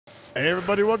Hey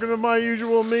everybody, welcome to My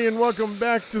Usual Me and welcome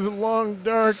back to the long,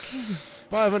 dark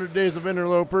 500 Days of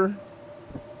Interloper.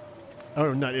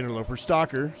 Oh, not Interloper,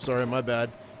 Stalker. Sorry, my bad.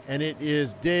 And it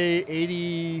is day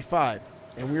 85.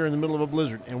 And we are in the middle of a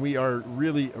blizzard. And we are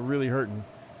really hurting.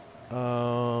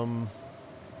 I'm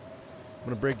going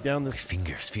to break down this. My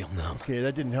fingers feel numb. Okay,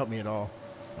 that didn't help me at all.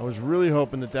 I was really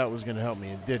hoping that that was going to help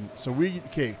me. It didn't. So we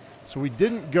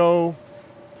didn't go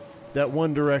that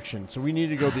one direction. So we need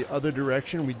to go the other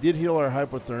direction. We did heal our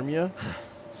hypothermia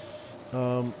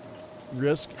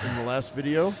risk in the last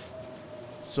video.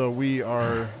 So we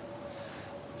are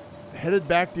headed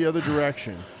back the other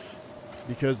direction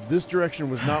because this direction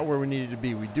was not where we needed to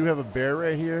be. We do have a bear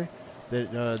right here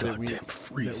that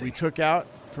we took out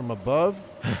from above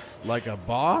like a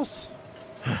boss,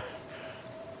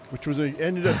 which was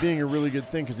ended up being a really good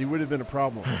thing because he would have been a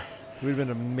problem. He would have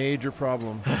been a major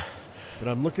problem. But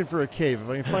I'm looking for a cave. If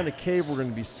I can find a cave, we're going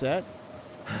to be set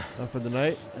for the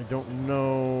night. I don't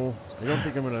know. I don't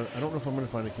know if I'm going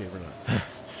to find a cave or not.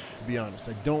 To be honest,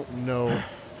 I don't know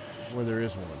where there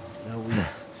is one. Now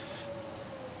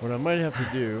what I might have to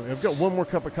do. I've got one more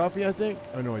cup of coffee, I think.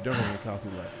 Oh no, I don't have any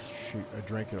coffee left. Shoot, I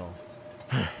drank it all.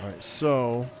 All right,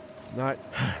 so not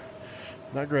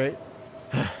great.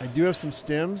 I do have some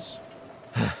stems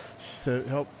to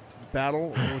help battle.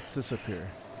 What's this up here?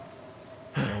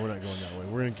 No, we're not going that way.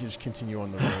 We're going to just continue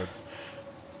on the road.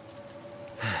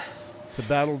 To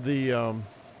battle the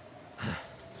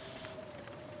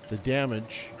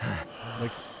damage.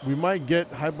 Like, we might get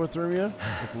hypothermia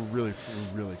if we're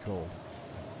really cold.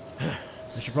 I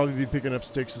should probably be picking up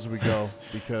sticks as we go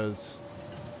because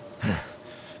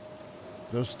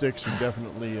those sticks are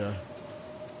definitely going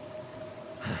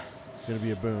to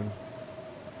be a boon.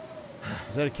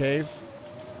 Is that a cave?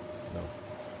 No.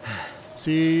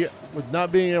 See, with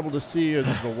not being able to see as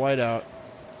the whiteout,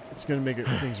 it's going to make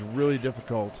things really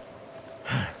difficult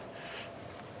to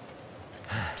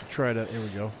try to, here we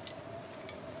go,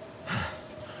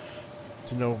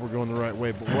 to know if we're going the right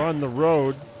way. But we're on the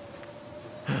road.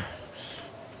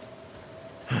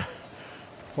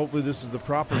 Hopefully this is the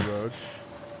proper road.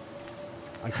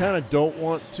 I kind of don't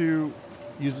want to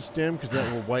use a stem because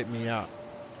that will wipe me out.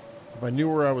 If I knew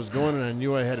where I was going and I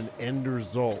knew I had an end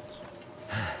result,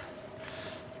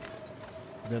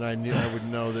 then I would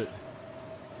know that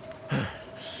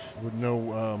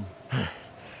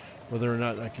whether or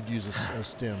not I could use a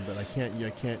stem, but I can't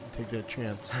take that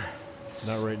chance.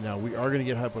 Not right now. We are going to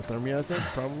get hypothermia, I think,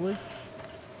 probably.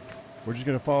 We're just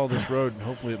going to follow this road and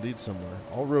hopefully it leads somewhere.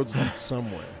 All roads lead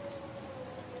somewhere.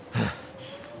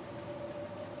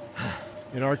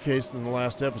 In our case, in the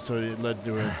last episode, it led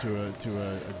to a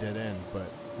dead end,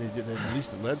 but at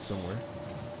least it led somewhere.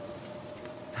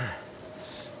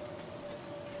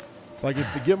 If I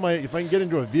can get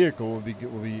into a vehicle, it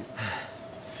will be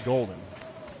golden.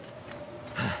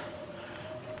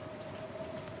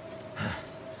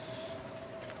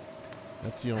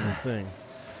 That's the only thing.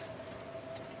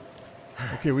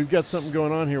 Okay, we've got something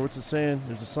going on here. What's it saying?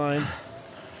 There's a sign.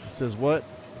 It says what?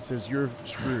 It says you're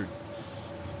screwed.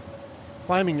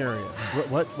 Climbing area.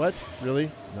 What?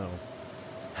 Really? No.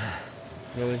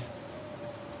 Really?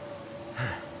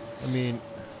 I mean,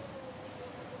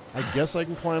 I guess I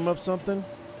can climb up something?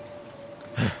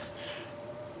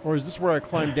 Or is this where I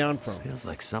climb down from? Feels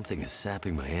like something is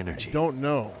sapping my energy. I don't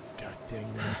know. God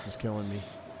dang, man, this is killing me.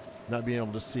 Not being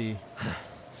able to see.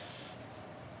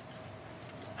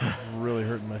 Really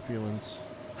hurting my feelings.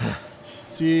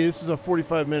 See, this is a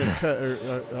 45-minute cut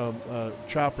or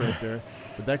chop right there,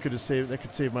 but that could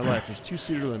save my life. There's 2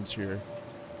 cedar limbs here.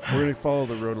 We're gonna follow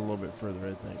the road a little bit further,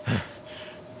 I think.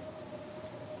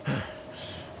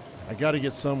 I got to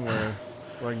get somewhere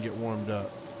where I can get warmed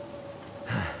up.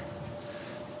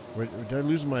 Wait, did I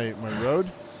lose my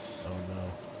road? Oh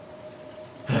no,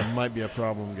 that might be a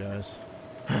problem, guys.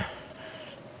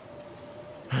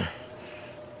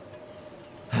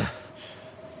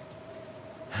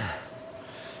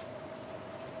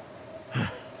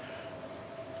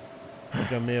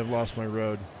 I may have lost my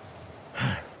road.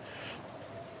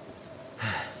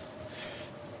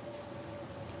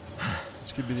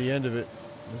 This could be the end of it.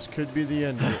 This could be the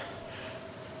end of it.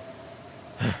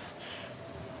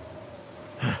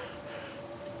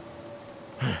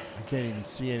 I can't even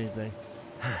see anything.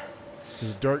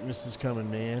 Because darkness is coming,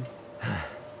 man.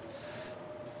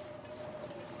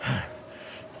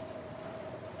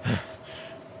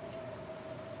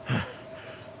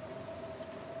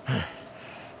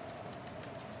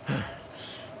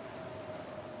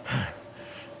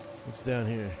 What's down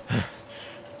here?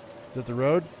 Is that the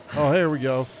road? Oh, here we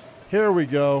go. Here we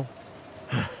go.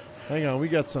 Hang on, we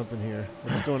got something here.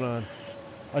 What's going on?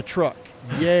 A truck.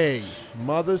 Yay.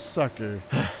 Mother sucker.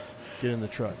 Get in the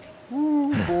truck.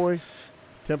 Woo, boy.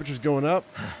 Temperature's going up.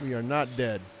 We are not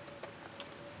dead.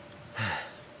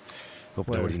 Hope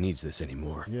nobody needs this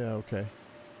anymore. Yeah, okay.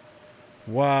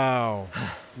 Wow.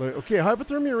 Okay,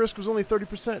 hypothermia risk was only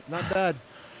 30%. Not bad.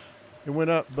 It went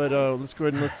up, but let's go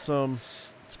ahead and let's go ahead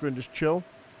and just chill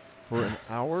for an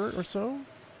hour or so.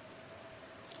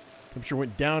 Temperature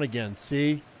went down again.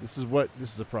 See? This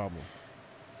is a problem.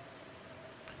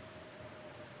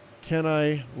 Can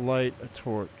I light a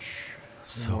torch?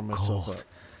 So Warm myself cold. up.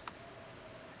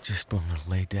 Just want to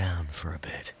lay down for a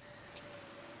bit.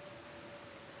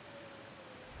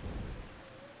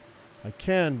 I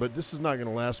can, but this is not going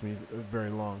to last me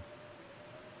very long.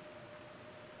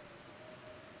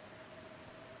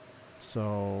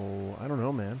 So, I don't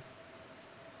know, man.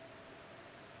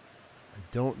 I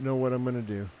don't know what I'm going to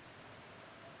do.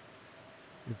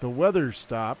 If the weather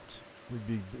stopped, it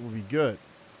would be good.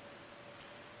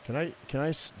 Can I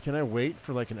wait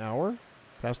for like an hour?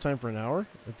 Past time for an hour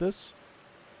at this?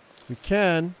 We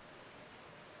can.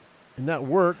 And that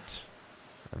worked.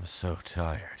 I'm so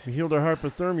tired. We healed our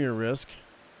hypothermia risk.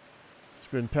 Let's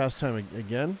go ahead and pass time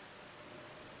again.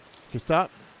 Okay,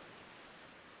 stop.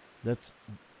 Let's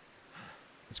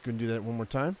go and do that one more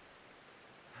time.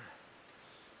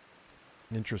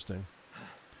 Interesting.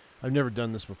 I've never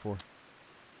done this before.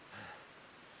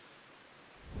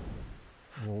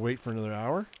 We'll wait for another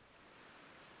hour.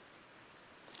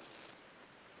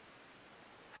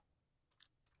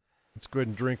 Let's go ahead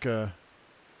and drink an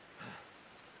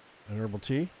herbal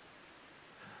tea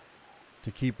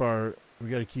to keep our. We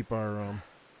got to keep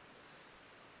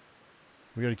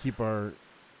our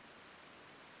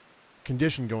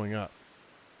condition going up.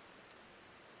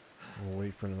 We'll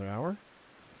wait for another hour.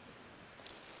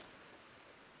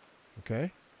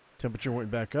 Okay. Temperature went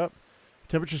back up.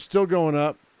 Temperature's still going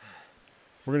up.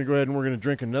 We're going to go ahead and we're going to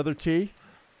drink another tea.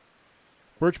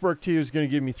 Birch bark tea is going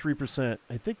to give me 3%.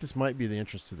 I think this might be the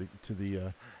entrance to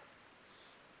the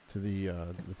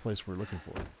place we're looking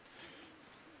for.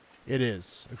 It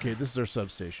is. Okay, this is our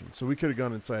substation. So we could have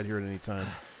gone inside here at any time.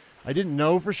 I didn't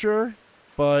know for sure,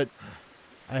 but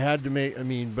I had to make,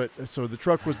 so the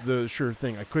truck was the sure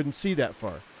thing. I couldn't see that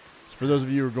far. So for those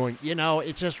of you who are going,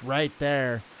 it's just right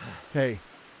there. Hey,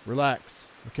 relax,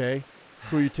 okay?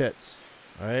 Cool your tits,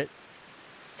 all right?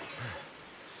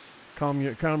 Calm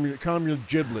your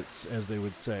giblets, as they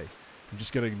would say. You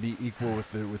just got to be equal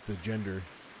with the gender,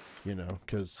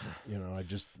 because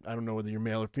I don't know whether you're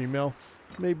male or female.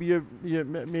 Maybe you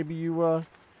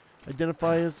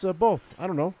identify as both. I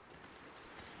don't know.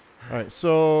 All right,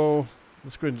 so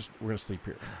let's go ahead and we're gonna sleep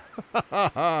here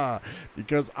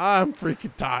because I'm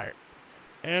freaking tired,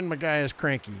 and my guy is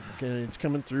cranky. Okay, it's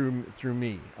coming through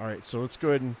me. All right, so let's go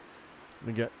ahead and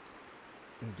I'm gonna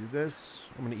do this.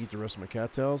 I'm gonna eat the rest of my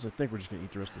cattails. I think we're just gonna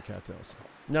eat the rest of the cattails.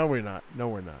 No, we're not. No,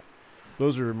 we're not.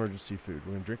 Those are emergency food.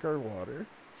 We're gonna drink our water.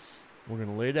 We're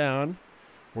gonna lay down.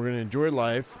 We're gonna enjoy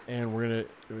life, and we're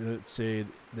gonna say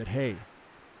that hey,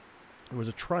 it was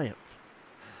a triumph.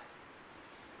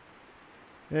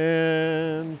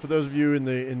 And for those of you in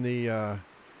the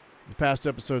past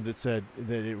episode that said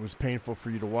that it was painful for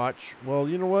you to watch, well,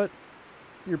 you know what?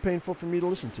 You're painful for me to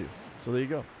listen to. So there you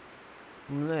go.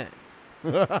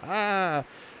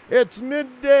 It's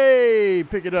midday.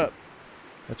 Pick it up.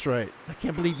 That's right. I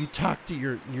can't believe you talk to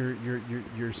your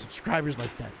subscribers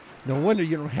like that. No wonder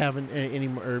you don't have any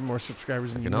more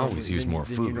subscribers than you normally always use more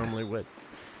food. You normally would.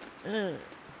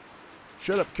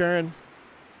 Shut up, Karen.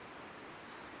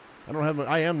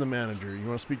 I am the manager. You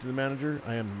want to speak to the manager?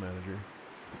 I am the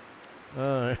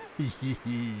manager.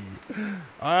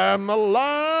 I'm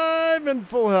alive and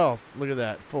full health. Look at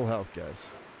that. Full health, guys.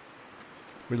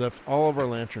 We left all of our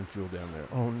lantern fuel down there.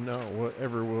 Oh, no.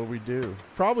 Whatever will we do?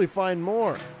 Probably find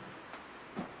more. All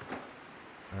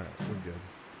right. We're good.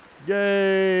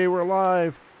 Yay. We're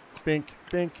alive. Bink,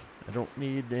 bink. I don't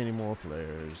need any more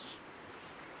flares.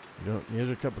 Here's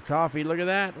a cup of coffee. Look at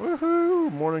that.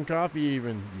 Woohoo. Morning coffee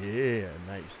even. Yeah,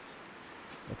 nice.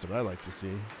 That's what I like to see.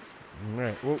 All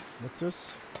right. Whoa, what's this?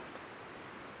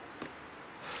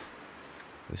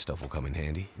 This stuff will come in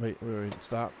handy. Wait.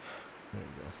 Stop. There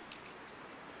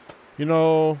you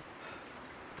go.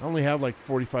 I only have like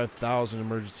 45,000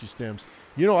 emergency stems.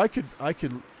 I could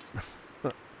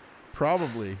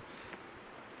probably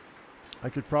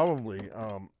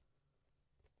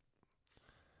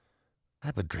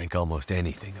I would drink almost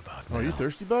anything about now. Oh, you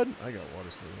thirsty, bud? I got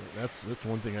water for you. That's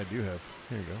one thing I do have.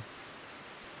 Here you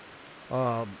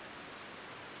go.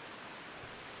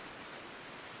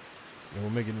 And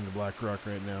we'll make it into Black Rock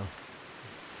right now.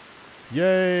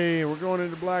 Yay! We're going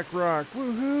into Black Rock.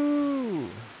 Woohoo!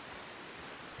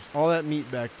 There's All that meat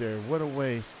back there. What a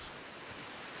waste.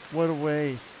 What a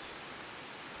waste.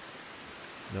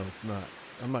 No, it's not.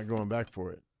 I'm not going back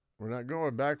for it. We're not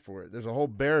going back for it. There's a whole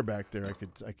bear back there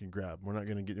I could grab. We're not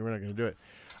gonna do it.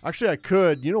 Actually, I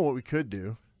could. You know what we could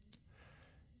do?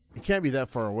 It can't be that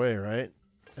far away, right?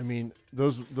 I mean,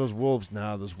 those wolves.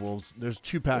 Those wolves. There's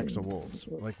 2 packs of wolves.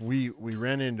 Like we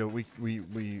ran into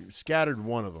we scattered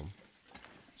one of them.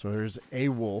 So there's a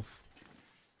wolf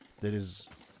that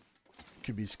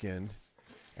could be skinned,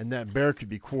 and that bear could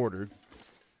be quartered.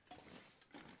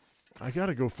 I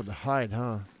gotta go for the hide,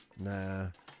 huh? Nah.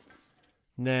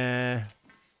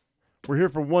 We're here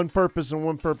for one purpose and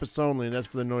one purpose only, and that's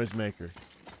for the noisemaker.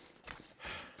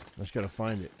 I just gotta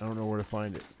find it. I don't know where to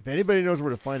find it. If anybody knows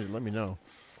where to find it, let me know.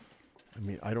 I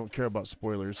mean, I don't care about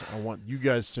spoilers. I want you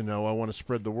guys to know. I want to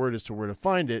spread the word as to where to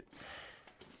find it.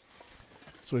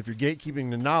 So if you're gatekeeping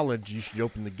the knowledge, you should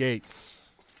open the gates.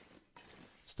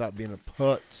 Stop being a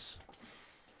putz.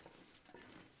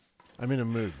 I'm in a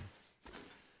mood.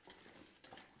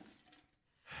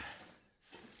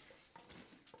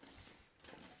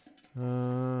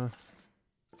 Because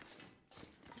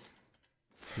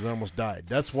I almost died.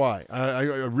 That's why. I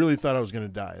really thought I was going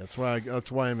to die. That's why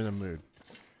I'm in a mood.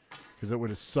 Because it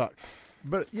would have sucked.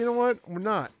 But you know what? We're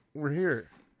not. We're here.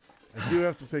 I do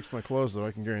have to fix my clothes, though.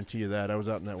 I can guarantee you that. I was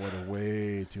out in that weather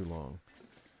way too long.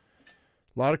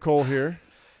 A lot of coal here.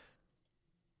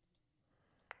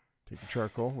 Take the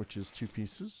charcoal, which is 2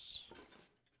 pieces.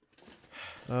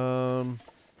 I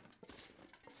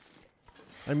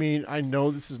mean, I know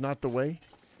this is not the way.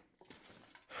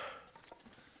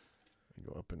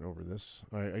 Go up and over this.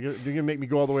 All right, you're going to make me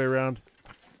go all the way around?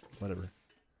 Whatever.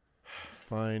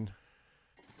 Fine.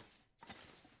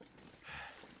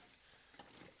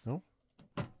 No?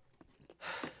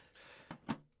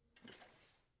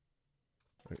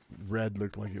 Red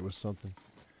looked like it was something.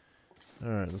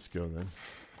 All right, let's go then.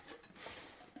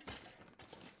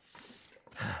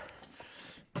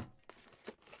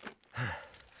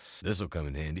 This will come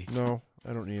in handy. No,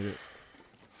 I don't need it.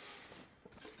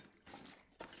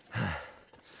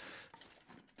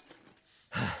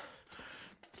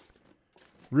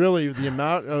 Really, the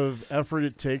amount of effort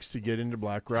it takes to get into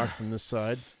Blackrock from this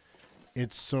side,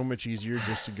 it's so much easier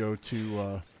just to go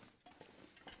to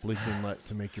Bleak Inlet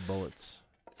to make your bullets.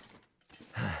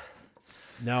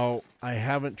 Now, I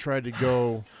haven't tried to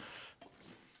go...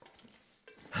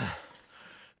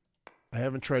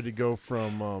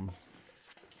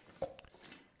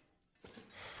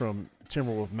 from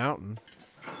Timberwolf Mountain.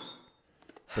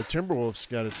 But Timberwolf's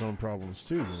got its own problems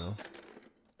too, you know.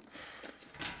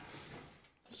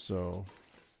 So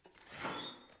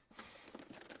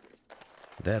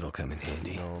that'll come in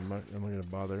handy. No, I'm not going to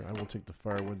bother. I will take the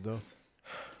firewood though.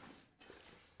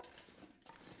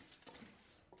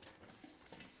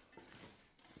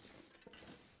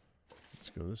 Let's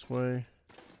go this way.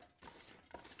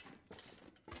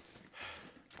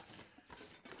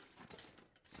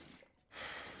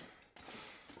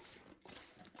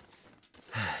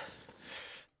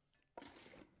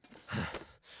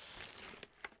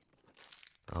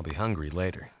 I'll be hungry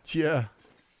later. Yeah.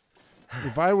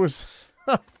 If I was...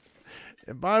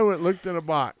 if I looked in a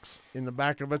box in the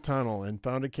back of a tunnel and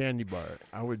found a candy bar,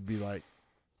 I would be like...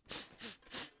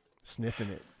 sniffing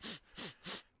it.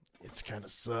 It's kind of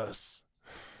sus.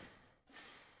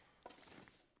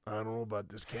 I don't know about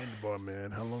this candy bar,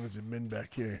 man. How long has it been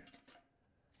back here?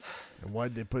 And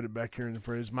why'd they put it back here in the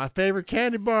fridge? It's my favorite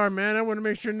candy bar, man. I want to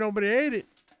make sure nobody ate it.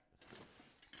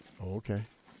 Oh, okay.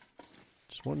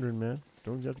 Just wondering, man.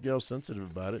 Don't have to get all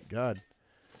sensitive about it. God.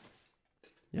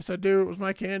 Yes, I do. It was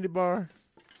my candy bar.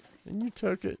 And you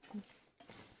took it.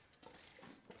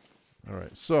 All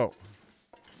right. So.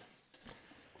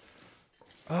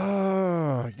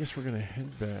 I guess we're going to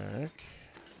head back.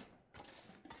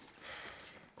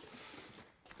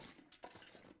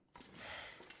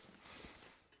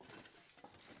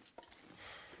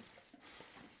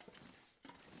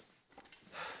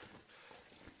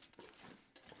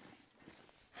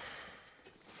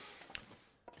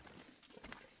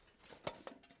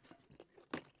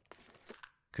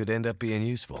 Could end up being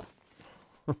useful.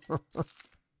 Shall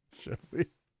we?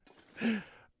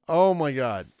 Oh my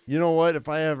God. You know what? If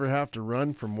I ever have to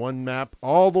run from one map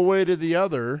all the way to the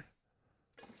other,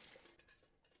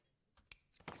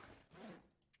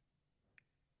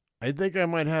 I think I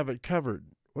might have it covered.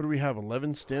 What do we have?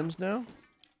 11 stems now?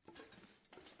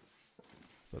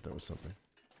 Thought that was something.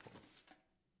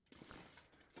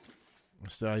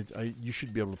 So you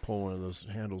should be able to pull one of those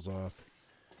handles off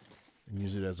and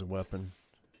use it as a weapon.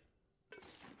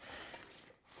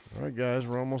 All right, guys,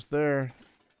 we're almost there.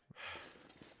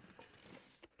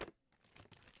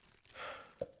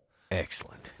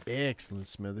 Excellent,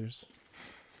 Smithers.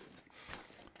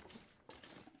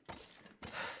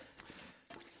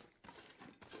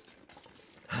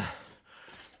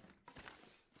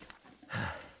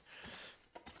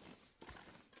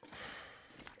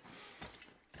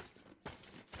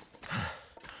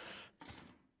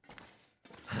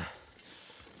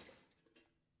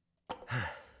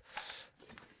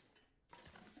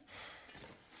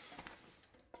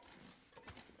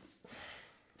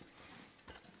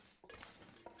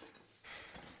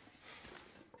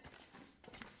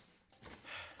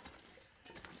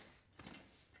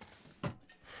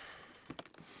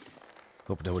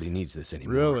 Hope nobody needs this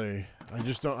anymore. Really? I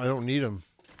don't need them.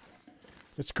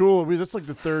 It's cool. That's like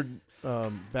the third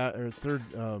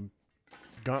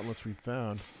gauntlets we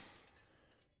found,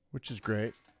 which is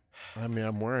great. I mean,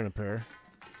 I'm wearing a pair.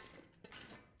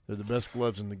 They're the best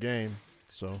gloves in the game,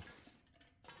 so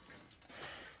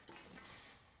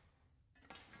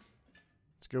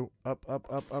let's go up, up,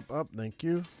 up, up, up. Thank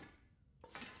you.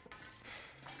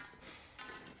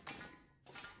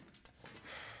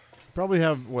 Probably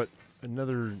have what,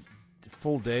 another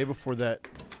full day before that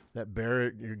bear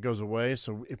it goes away.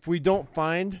 So if we don't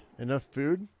find enough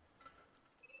food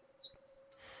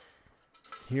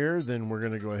here, then we're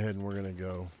gonna go ahead and we're gonna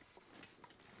go.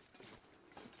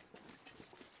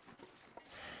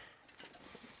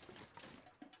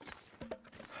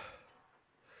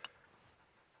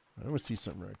 I want to see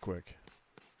something right quick.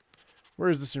 Where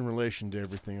is this in relation to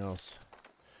everything else?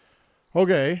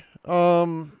 Okay,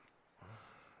 because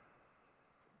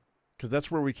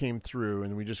that's where we came through,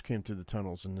 and we just came through the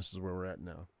tunnels, and this is where we're at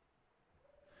now.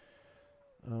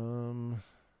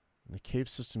 The cave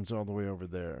system's all the way over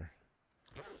there.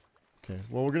 Okay,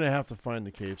 well, we're gonna have to find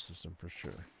the cave system for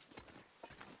sure.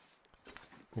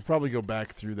 We'll probably go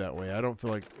back through that way. I don't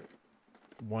feel like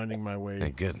winding my way.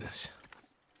 Thank goodness.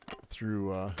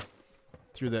 Through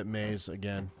that maze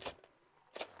again.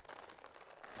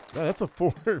 Oh, that's a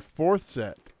fourth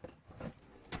set.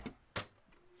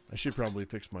 I should probably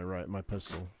fix my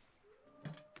pistol.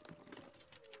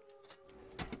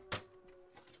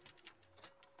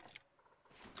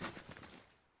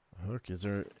 Hook, is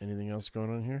there anything else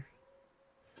going on here?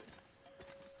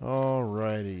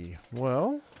 Alrighty.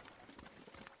 Well,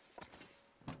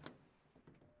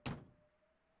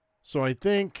 so I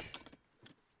think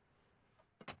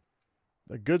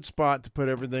a good spot to put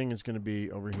everything is going to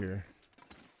be over here.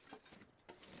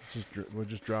 We'll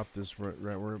just drop this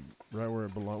right where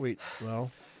it belongs. Wait,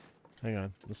 well, hang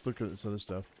on. Let's look at this other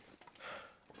stuff.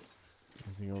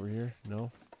 Anything over here? No.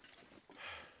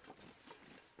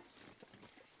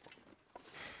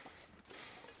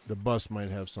 The bus might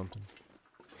have something.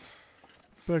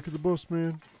 Back of the bus,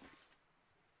 man.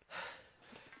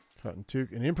 Cotton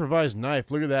toque. An improvised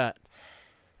knife. Look at that.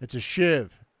 It's a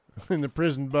shiv in the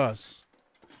prison bus.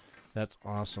 That's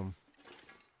awesome.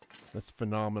 That's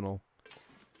phenomenal.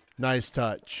 Nice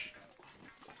touch.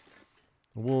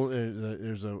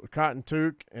 There's a cotton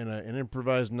toque and an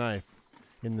improvised knife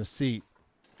in the seat.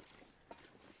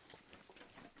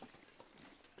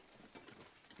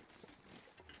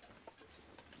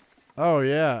 Oh,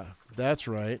 yeah. That's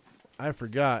right. I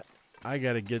forgot. I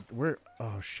got to get... Where...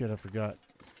 Oh, shit, I forgot.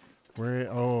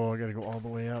 Where... Oh, I got to go all the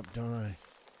way up, don't I?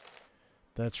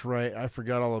 That's right. I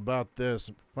forgot all about this.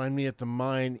 Find me at the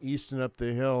mine, east and up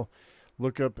the hill.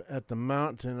 Look up at the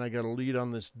mountain. I got to lead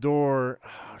on this door.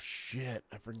 Oh, shit.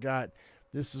 I forgot.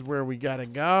 This is where we got to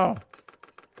go.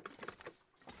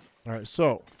 All right,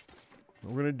 so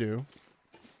what we're going to do...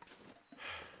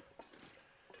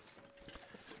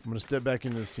 I'm going to step back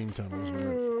into the scene tunnels. I'm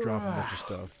going to drop a bunch of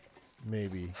stuff.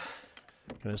 Maybe.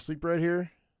 Can I sleep right here?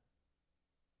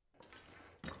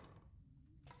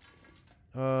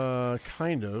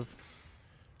 Kind of.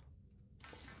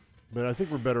 But I think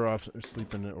we're better off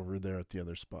sleeping over there at the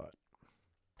other spot.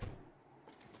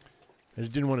 I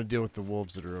just didn't want to deal with the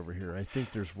wolves that are over here. I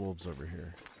think there's wolves over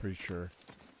here. Pretty sure.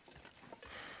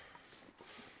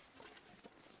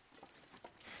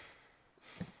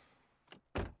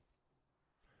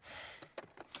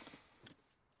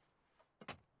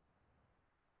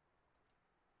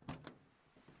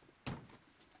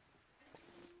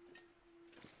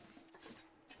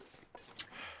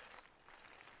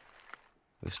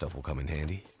 This stuff will come in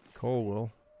handy. Cole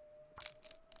will.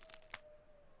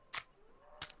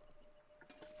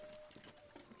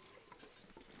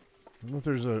 I don't know if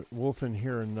there's a wolf in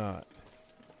here or not.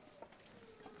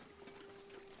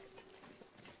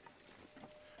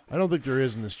 I don't think there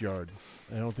is in this yard.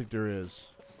 I don't think there is.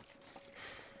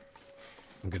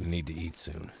 I'm gonna need to eat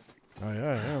soon. I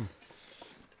am.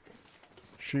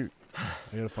 Shoot.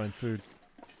 I gotta find food.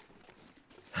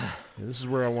 Yeah, this is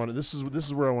where I want to. This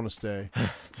is where I want to stay.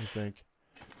 I think,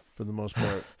 for the most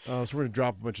part. So we're gonna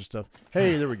drop a bunch of stuff.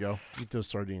 Hey, there we go. Eat those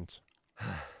sardines.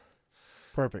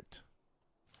 Perfect.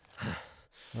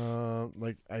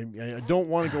 Like I don't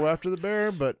want to go after the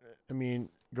bear, but I mean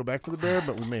go back for the bear,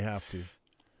 but we may have to.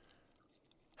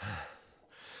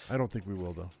 I don't think we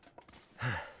will though.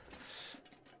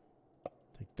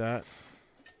 Take that.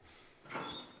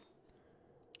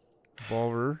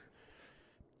 Revolver.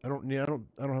 I don't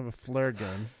have a flare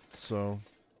gun, so.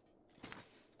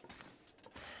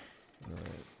 All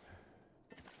right.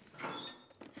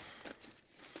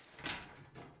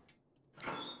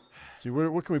 See,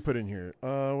 what can we put in here?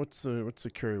 What's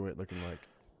the carry weight looking like?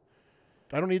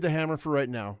 I don't need the hammer for right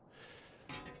now,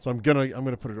 so I'm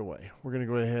gonna put it away. We're gonna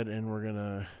go ahead and we're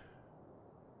gonna.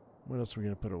 What else are we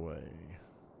gonna put away?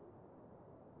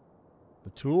 The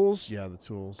tools? Yeah, the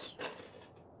tools.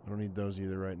 I don't need those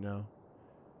either right now.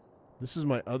 This is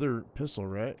my other pistol,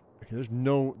 right? Okay,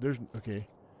 okay.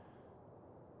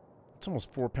 It's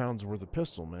almost 4 pounds worth of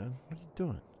pistol, man. What are you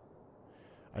doing?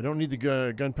 I don't need the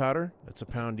gunpowder. That's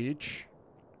 £1 each.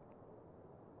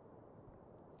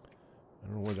 I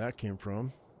don't know where that came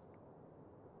from.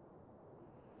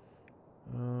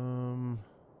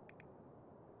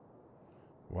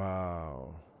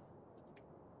 Wow.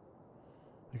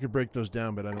 I could break those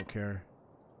down, but I don't care.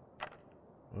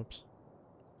 Whoops.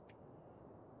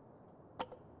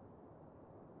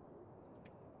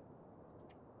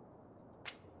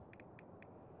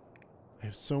 I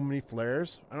have so many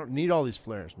flares. I don't need all these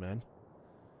flares, man.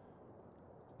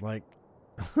 Like,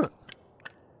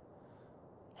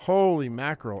 holy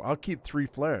mackerel. I'll keep 3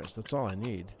 flares. That's all I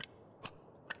need.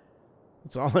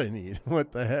 That's all I need.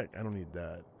 What the heck? I don't need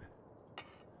that.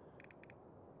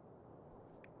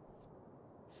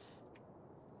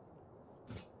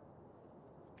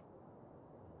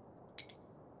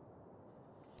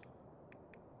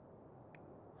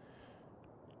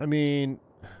 I mean,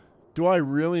 do I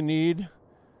really need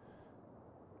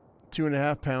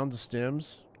 2.5 pounds of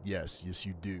stems? Yes, yes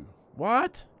you do.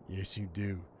 What? Yes you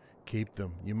do. Keep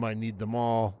them. You might need them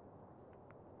all.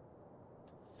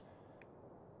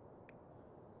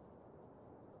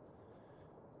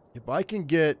 If I can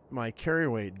get my carry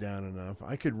weight down enough,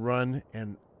 I could run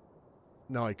and...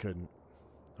 No, I couldn't.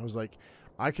 I was like,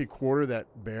 I could quarter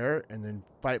that bear and then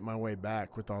fight my way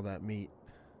back with all that meat.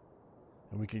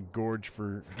 And we could gorge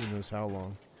for who knows how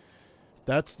long.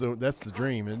 That's the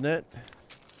dream, isn't it?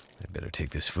 I better take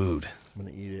this food. I'm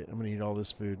gonna eat it. I'm gonna eat all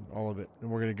this food, all of it. And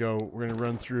we're gonna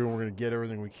run through and we're gonna get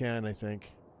everything we can, I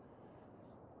think.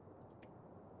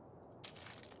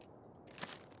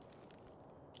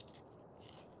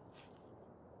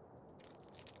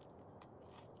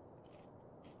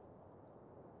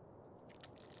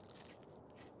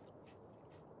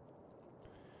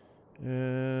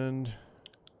 And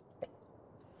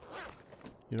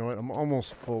you know what? I'm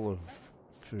almost full of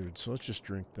food, so let's just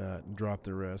drink that and drop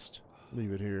the rest.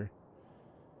 Leave it here.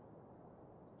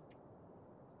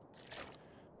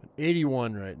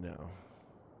 81 right now.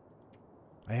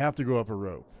 I have to go up a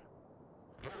rope.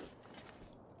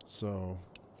 So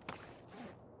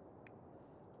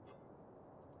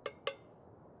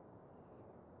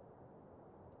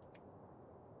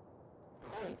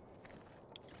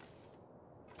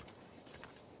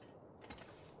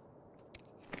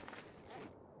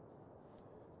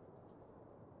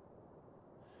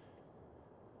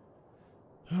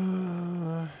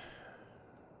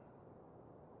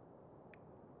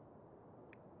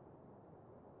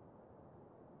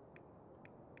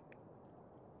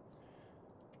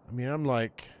I mean, I'm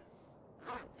like,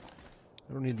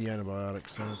 I don't need the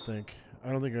antibiotics, I don't think.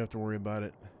 I don't think I have to worry about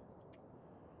it.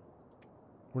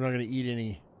 We're not going to eat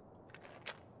any.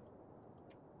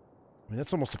 I mean,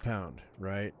 that's almost £1 pound,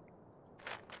 right?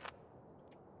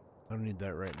 I don't need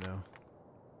that right now.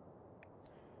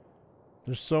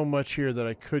 There's so much here that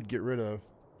I could get rid of.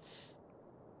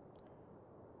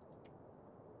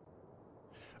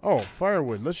 Oh,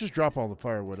 firewood. Let's just drop all the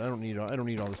firewood. I don't need all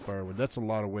this firewood. That's a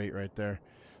lot of weight right there.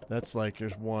 That's like,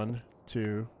 there's 1,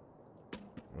 2,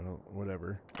 well,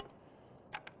 whatever.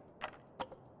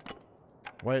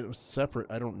 Why it was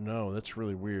separate, I don't know. That's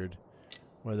really weird.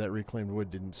 Why that reclaimed wood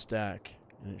didn't stack.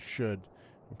 And it should.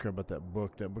 I don't care about that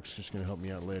book. That book's just going to help me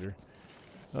out later.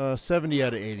 70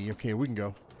 out of 80. Okay, we can go.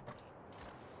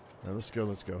 All right, let's go,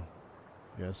 let's go.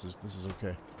 Yeah, this is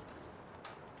okay.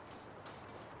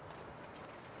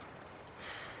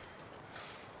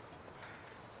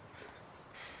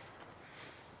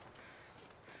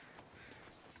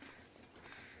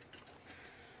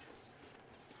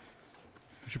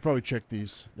 We should probably check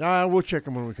these. We'll check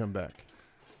them when we come back.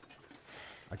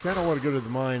 I kind of want to go to the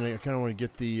mine. I kind of want to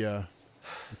get the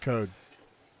the code.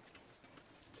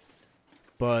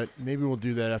 But maybe we'll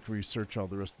do that after we search all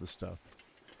the rest of the stuff.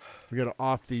 We got to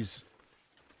off these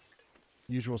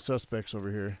usual suspects over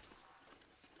here.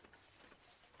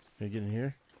 Can I get in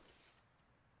here?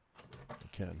 I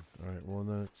can. All right, well,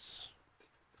 that's...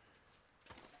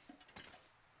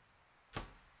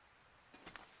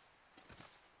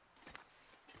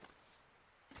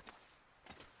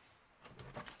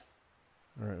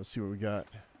 All right, let's see what we got.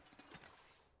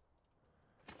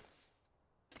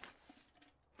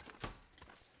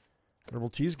 Herbal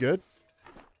tea's good.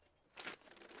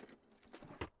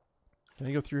 Can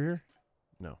I go through here?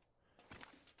 No.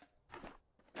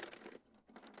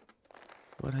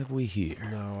 What have we here?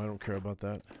 No, I don't care about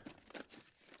that.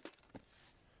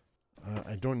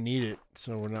 I don't need it,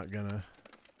 so we're not gonna...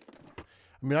 I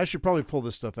mean, I should probably pull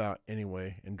this stuff out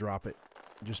anyway and drop it,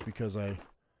 just because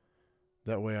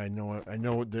that way I know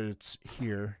that it's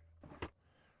here.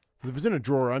 If it's in a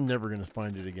drawer, I'm never gonna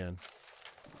find it again.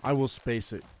 I will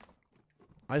space it.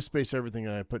 I space everything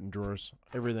that I put in drawers.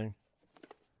 Everything.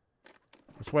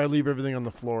 That's why I leave everything on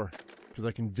the floor, because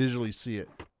I can visually see it.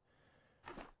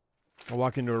 I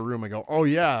walk into a room, I go, oh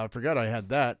yeah, I forgot I had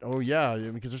that. Oh yeah,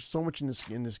 because there's so much in this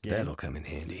game. That'll come in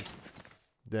handy.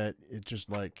 That it's just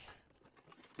like...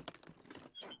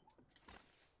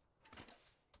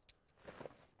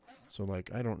 So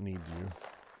like, I don't need you.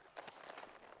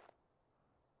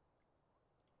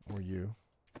 Or you.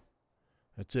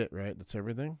 That's it, right? That's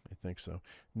everything? I think so.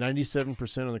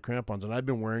 97% on the crampons, and I've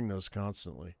been wearing those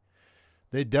constantly.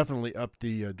 They definitely upped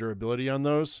the durability on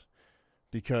those,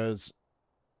 because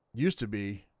used to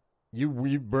be, you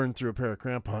burn through a pair of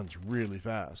crampons really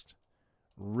fast.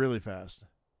 Really fast.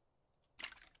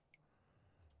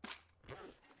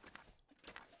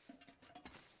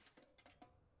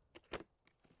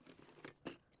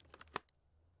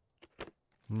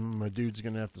 My dude's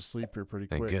going to have to sleep here pretty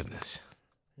quick. Thank goodness.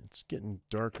 It's getting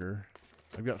darker.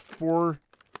 I've got 4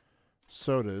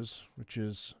 sodas, which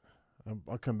is...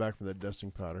 I'll come back for that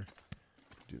dusting powder.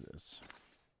 Do this.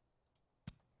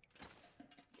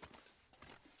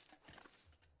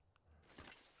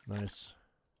 Nice.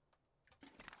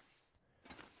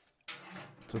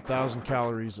 It's 1,000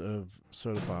 calories of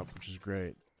soda pop, which is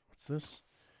great. What's this?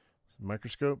 Some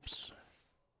microscopes.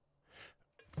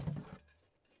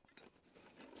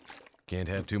 Can't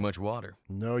have too much water.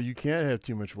 No, you can't have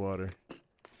too much water.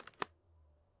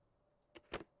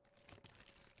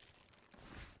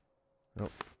 Oh,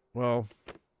 well,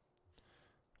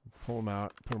 pull them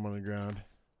out, put them on the ground.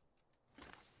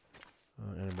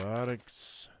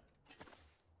 Antibiotics.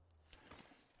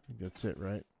 I think that's it,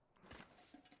 right?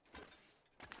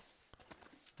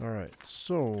 All right,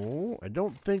 so I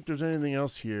don't think there's anything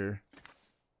else here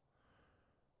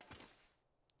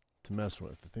to mess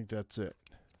with. I think that's it.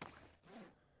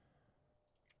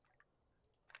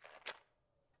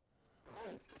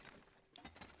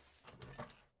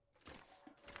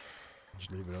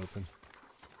 Just leave it open.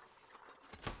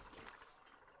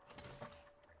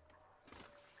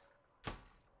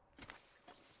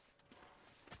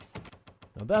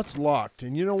 Now that's locked,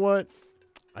 and you know what?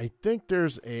 I think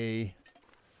there's a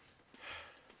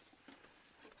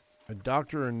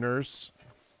doctor or nurse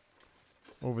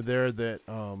over there that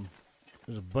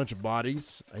there's a bunch of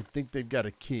bodies. I think they've got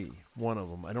a key. One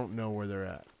of them. I don't know where they're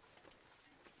at.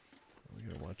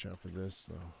 We gotta watch out for this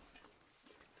though.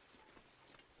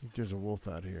 I think there's a wolf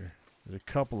out here. There's a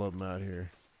couple of them out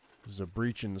here. There's a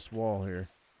breach in this wall here.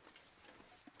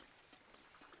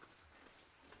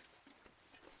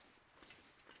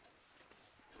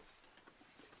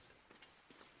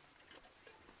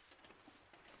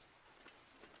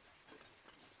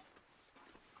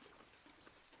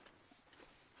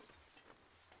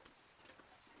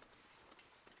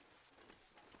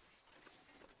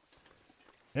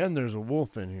 And there's a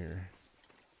wolf in here.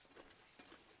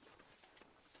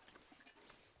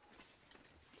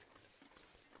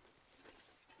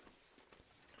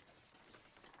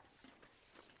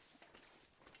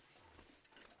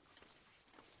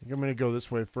 I think I'm going to go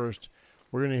this way first.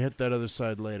 We're going to hit that other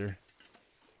side later.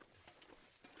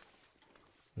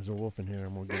 There's a wolf in here.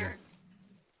 I'm going to get him.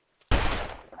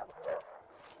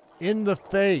 In the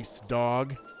face,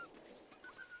 dog.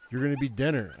 You're going to be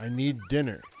dinner. I need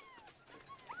dinner.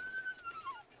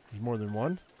 There's more than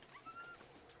one?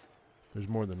 There's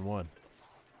more than one.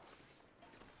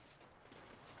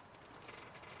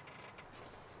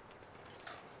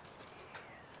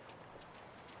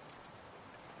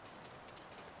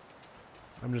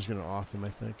 I'm just going to off him, I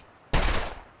think.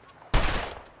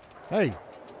 Hey,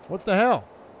 what the hell?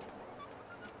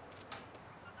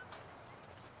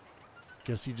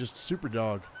 Guess he just super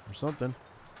dog or something.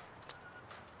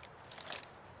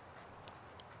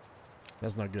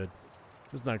 That's not good.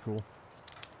 That's not cool.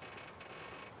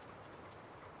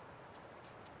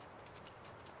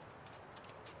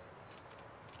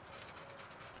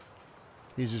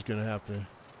 He's just gonna have to.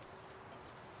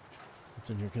 What's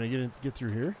in here? Can I get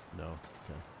through here? No.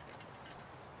 Okay.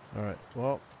 All right.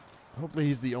 Well, hopefully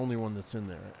he's the only one that's in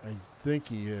there. I think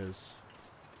he is.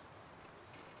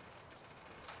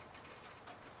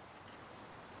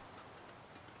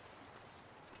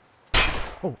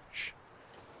 Oh, shh.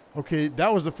 Okay,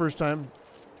 that was the first time.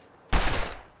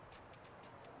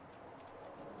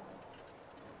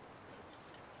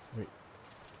 Wait.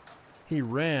 He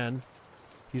ran.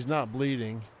 He's not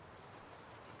bleeding.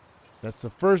 That's the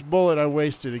first bullet I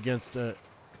wasted against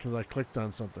because I clicked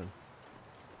on something.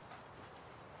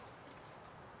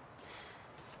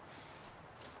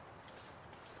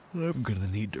 I'm gonna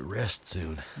need to rest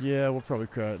soon. Yeah, we'll probably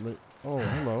cry. Oh,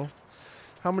 hello.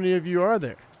 How many of you are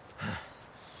there?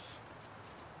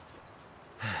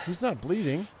 He's not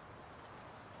bleeding.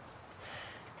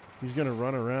 He's gonna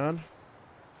run around.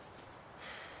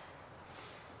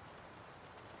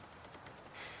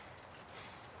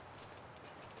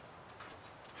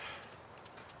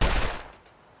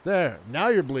 There. Now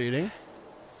you're bleeding.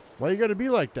 Why you gotta be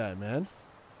like that, man?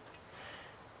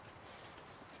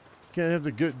 Can't have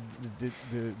the good,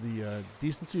 the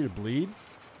decency to bleed.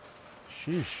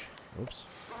 Sheesh. Oops.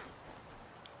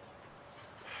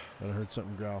 I heard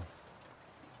something growl.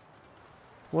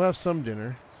 We'll have some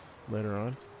dinner later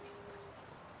on.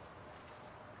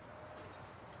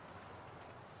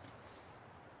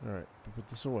 All right, put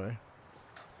this away.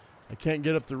 I can't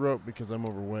get up the rope because I'm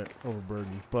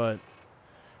overburdened. But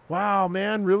wow,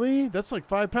 man, really? That's like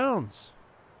 5 pounds.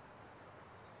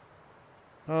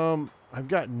 I've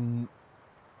gotten.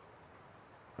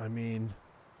 I mean,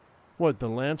 what, the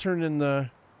lantern and the.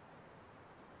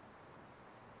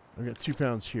 I've got 2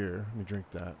 pounds here. Let me drink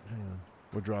that. Hang on.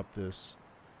 We'll drop this.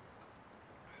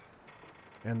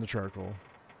 And the charcoal.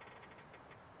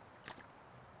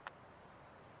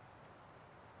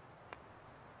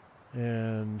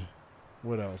 And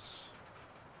what else?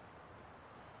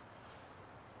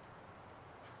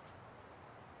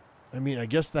 I mean, I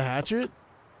guess the hatchet?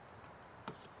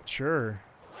 Sure.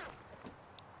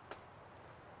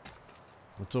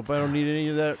 Let's hope I don't need any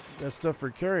of that stuff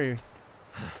for carry.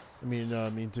 I mean,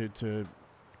 to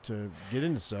get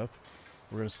into stuff.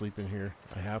 We're gonna sleep in here.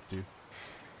 I have to.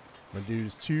 My dude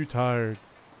is too tired.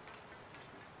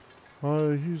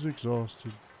 He's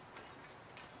exhausted.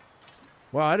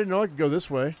 Wow, I didn't know I could go this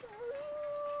way.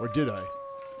 Or did I?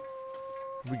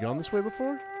 Have we gone this way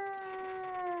before?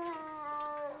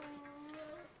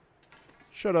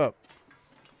 Shut up.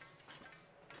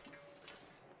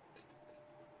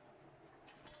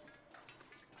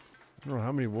 I don't know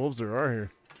how many wolves there are here.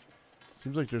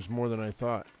 Seems like there's more than I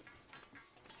thought.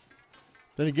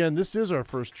 Then again, this is our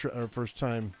first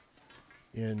time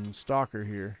in Stalker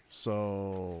here,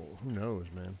 so who knows,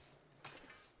 man?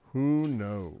 Who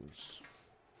knows?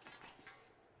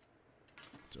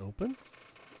 It's open?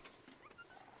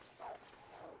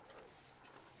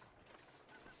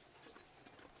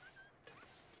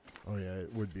 Oh yeah,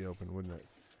 it would be open, wouldn't it?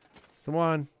 Come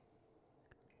on.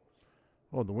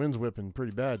 Oh, the wind's whipping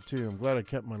pretty bad too. I'm glad I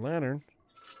kept my lantern.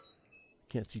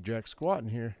 Can't see jack squat in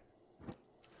here.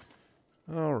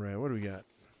 All right, what do we got?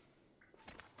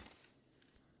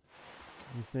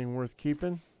 Anything worth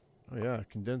keeping? Oh yeah,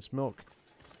 condensed milk.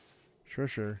 Sure,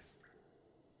 sure.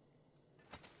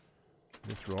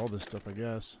 Get through all this stuff, I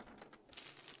guess.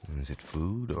 Is it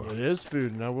food or? It is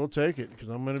food, and I will take it because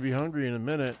I'm going to be hungry in a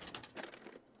minute.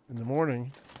 In the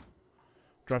morning.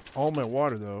 Dropped all my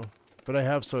water though, but I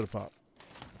have soda pop.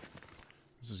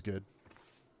 This is good.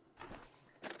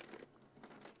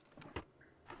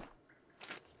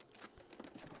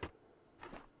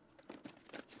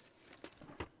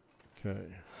 Okay.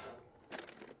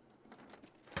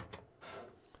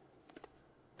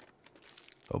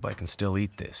 Hope I can still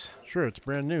eat this. Sure, it's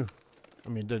brand new. I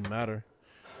mean, it doesn't matter.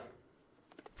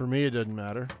 For me, it doesn't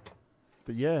matter.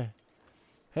 But yeah.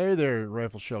 Hey there,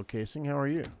 rifle shell casing. How are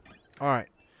you? All right.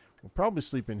 We'll probably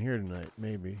sleep in here tonight,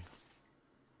 maybe.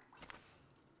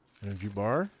 Energy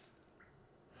bar?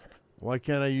 Why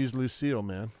can't I use Lucille,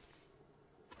 man?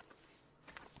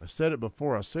 I said it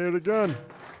before. I'll say it again.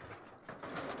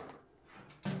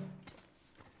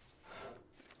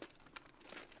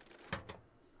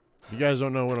 You guys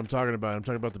don't know what I'm talking about. I'm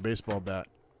talking about the baseball bat.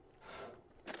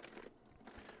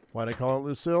 Why'd I call it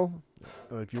Lucille?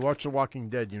 If you watch The Walking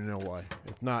Dead, you know why.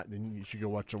 If not, then you should go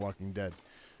watch The Walking Dead.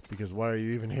 Because why are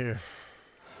you even here?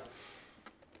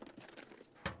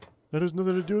 That has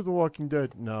nothing to do with The Walking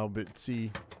Dead. No, but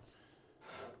see,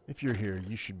 if you're here,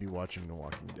 you should be watching The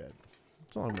Walking Dead.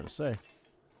 That's all I'm going to say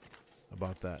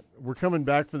about that. We're coming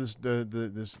back for this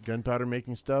this gunpowder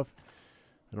making stuff.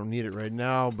 I don't need it right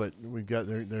now, but we've got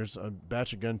there's a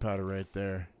batch of gunpowder right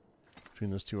there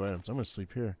between those two items. I'm going to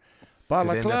sleep here. Could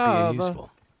end up being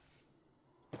useful.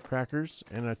 Crackers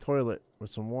and a toilet with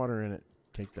some water in it.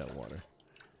 Take that water.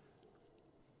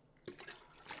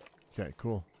 Okay,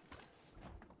 cool.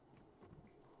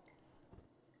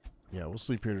 Yeah, we'll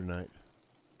sleep here tonight.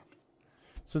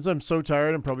 Since I'm so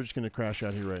tired, I'm probably just going to crash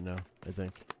out here right now, I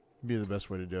think. Be the best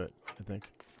way to do it, I think.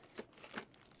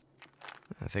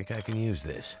 I think I can use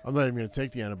this. I'm not even going to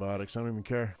take the antibiotics. I don't even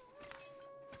care.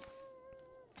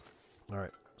 All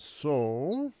right,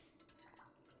 so...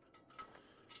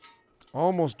 It's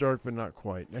almost dark, but not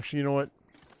quite. Actually, you know what?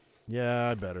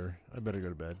 Yeah, I better go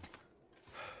to bed.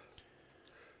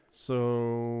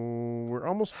 So we're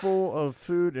almost full of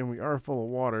food, and we are full of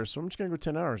water. So I'm just going to go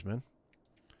 10 hours, man.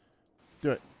 Do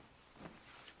it.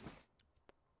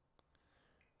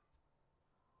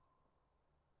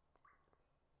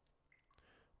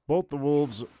 Both the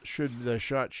wolves the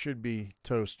shot should be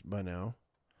toast by now.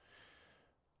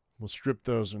 We'll strip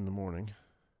those in the morning.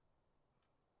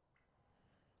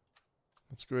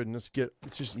 Let's go ahead and let's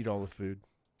just eat all the food.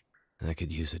 I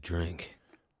could use a drink.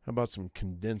 How about some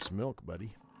condensed milk,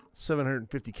 buddy?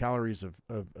 750 calories of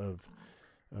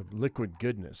liquid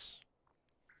goodness.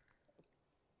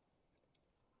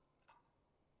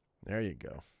 There you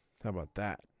go. How about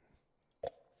that?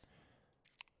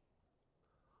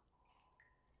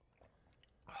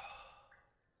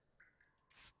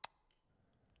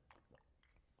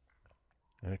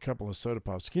 And a couple of soda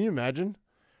pops. Can you imagine?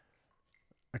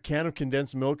 A can of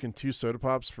condensed milk and 2 soda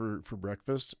pops for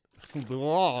breakfast?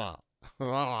 That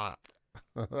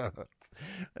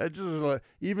just like,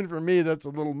 even for me, that's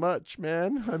a little much,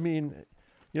 man. I mean,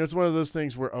 you know, it's one of those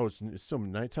things where, oh, it's still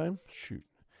nighttime? Shoot.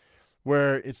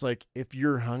 Where it's like, if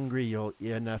you're hungry you'll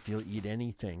eat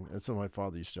anything. That's what my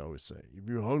father used to always say. If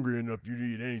you're hungry enough, you'd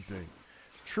eat anything.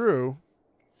 True.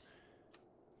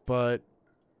 But,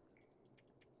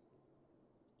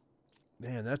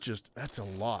 man, that's a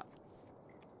lot.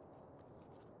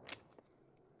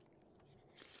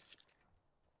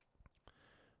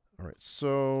 All right,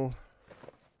 so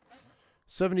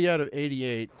 70 out of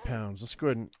 88 pounds. Let's go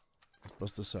ahead and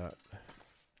bust this out.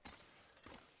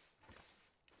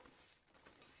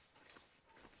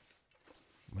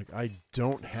 Like, I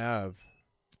don't have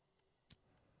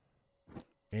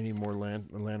any more land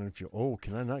and fuel. Oh,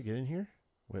 can I not get in here?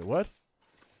 Wait, what?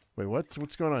 Wait,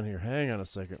 what's going on here? Hang on a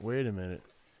second. Wait a minute.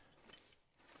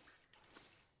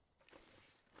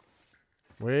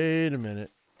 Wait a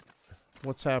minute.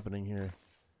 What's happening here?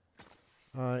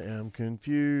 I am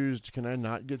confused. Can I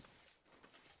not get...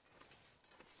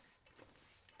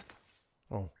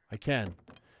 Oh, I can.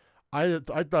 I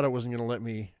thought it wasn't going to let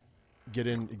me get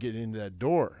into that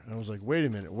door. And I was like, wait a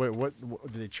minute. Wait, what?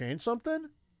 Did they change something?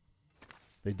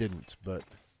 They didn't, but...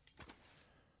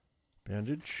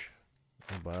 Bandage.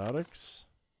 Antibiotics.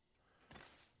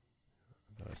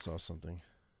 I saw something.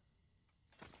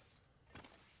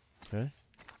 Okay.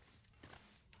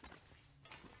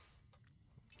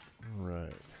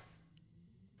 Right.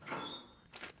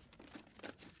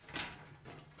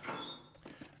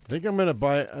 I think I'm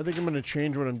gonna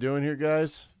change what I'm doing here,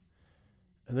 guys.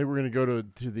 I think we're gonna go to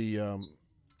the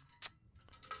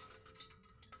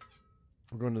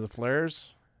we're going to the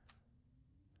flares.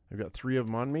 I've got 3 of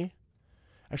them on me.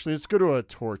 Actually, let's go to a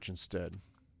torch instead.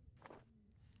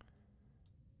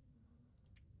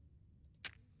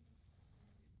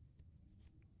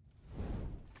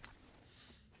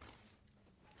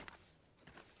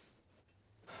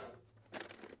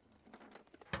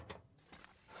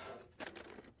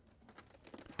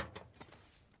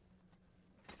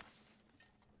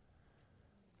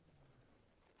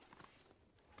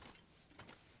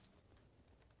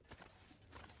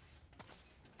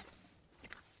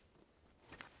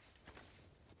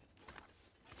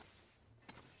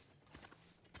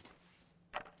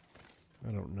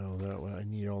 I don't know that one. I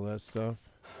need all that stuff.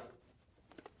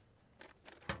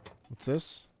 What's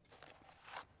this?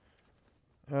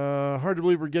 Hard to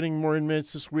believe we're getting more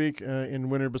inmates this week in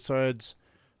winter besides...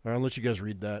 I'll let you guys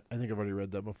read that. I think I've already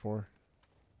read that before.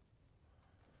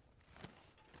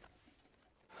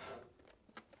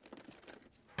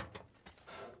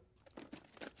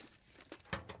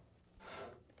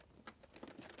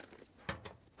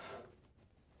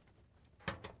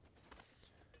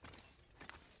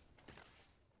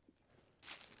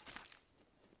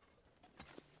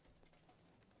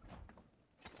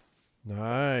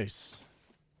 Nice.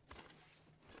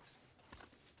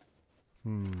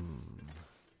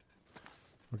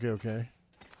 Okay.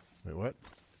 Wait, what?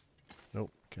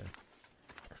 Nope. Okay.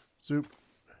 Soup.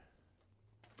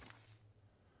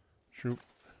 Shoop.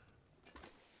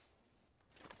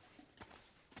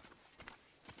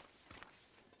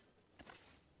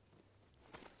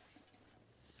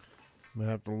 I'm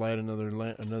gonna have to light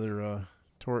another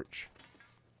torch.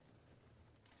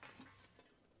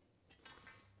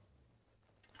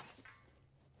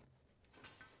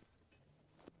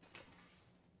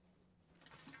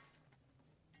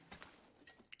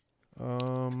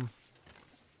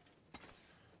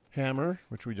 Hammer,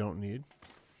 which we don't need.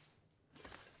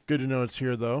 Good to know it's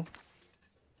here, though.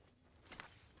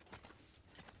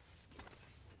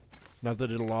 Not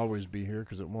that it'll always be here,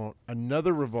 because it won't.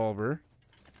 Another revolver.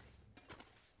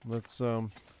 Let's,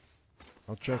 I'll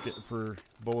check it for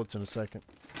bullets in a second.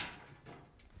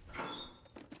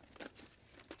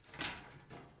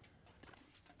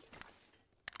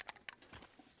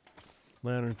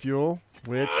 Lantern fuel,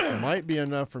 which might be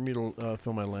enough for me to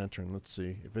fill my lantern. Let's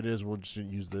see. If it is, we'll just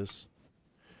use this.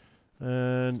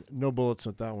 And no bullets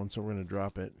at that one, so we're going to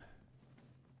drop it.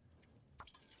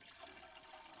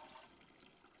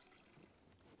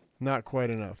 Not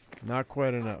quite enough. Not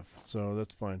quite enough. So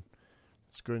that's fine.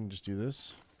 Let's go ahead and just do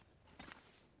this.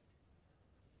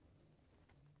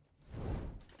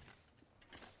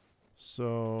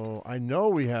 So I know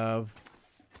we have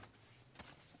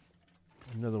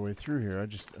another way through here. I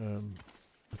just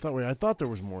I thought there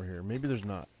was more here. Maybe there's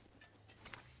not.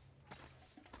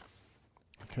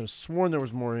 I could have sworn there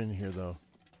was more in here though.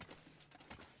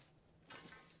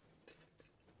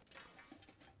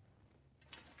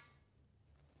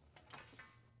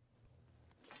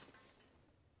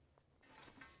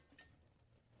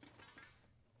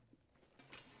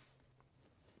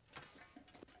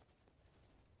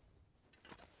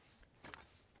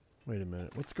 Wait a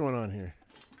minute. What's going on here?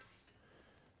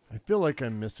 I feel like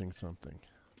I'm missing something.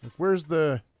 Like, where's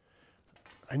the...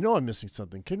 I know I'm missing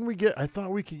something. Can we get... I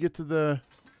thought we could get to the...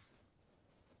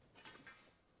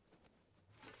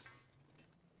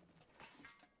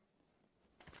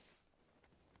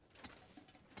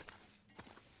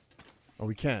 Oh,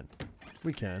 we can.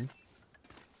 We can.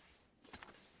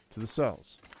 To the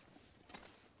cells.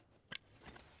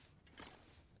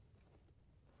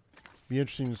 Be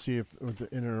interesting to see if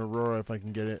in an Aurora if I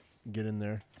can get in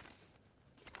there.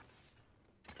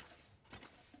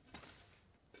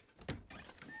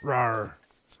 Rawr.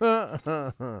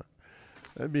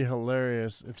 That'd be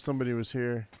hilarious if somebody was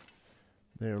here.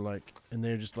 They're like, and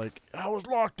they're just like, I was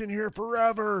locked in here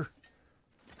forever.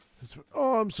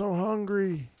 Oh, I'm so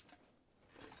hungry.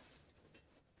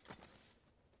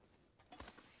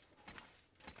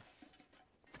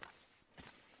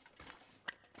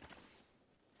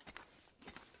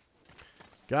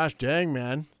 Gosh dang,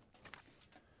 man.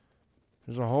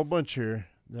 There's a whole bunch here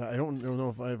that I don't know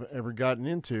if I've ever gotten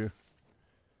into.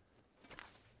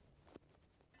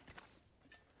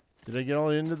 Did I get all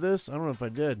into this? I don't know if I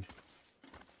did.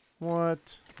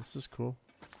 What? This is cool.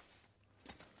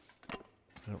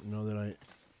 I don't know that I...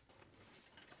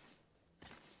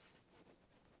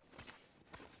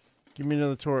 Give me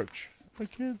another torch. I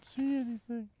can't see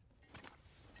anything.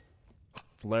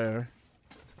 Flare.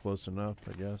 Close enough,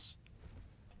 I guess.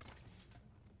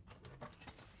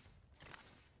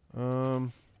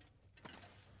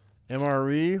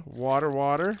 MRE,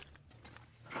 water,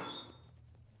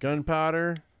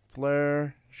 gunpowder,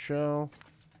 flare, shell,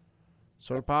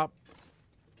 soda pop.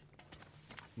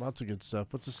 Lots of good stuff.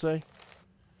 What's it say?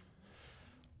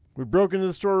 We broke into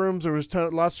the storerooms. There was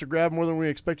lots to grab, more than we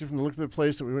expected from the look of the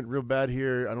place. That we went real bad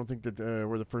here. I don't think that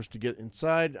we're the first to get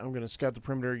inside. I'm going to scout the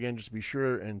perimeter again just to be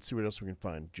sure and see what else we can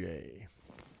find. J.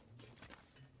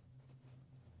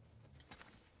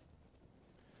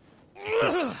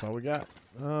 That's all we got.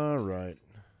 All right.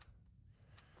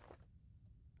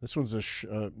 This one's a...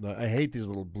 I hate these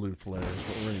little blue flares,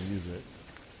 but we're going to use it.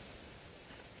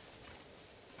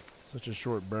 Such a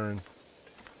short burn.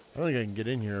 I don't think I can get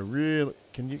in here. Really?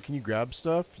 Can you grab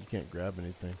stuff? You can't grab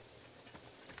anything.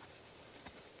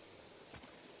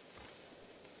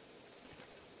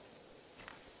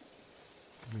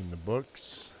 I mean the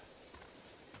books.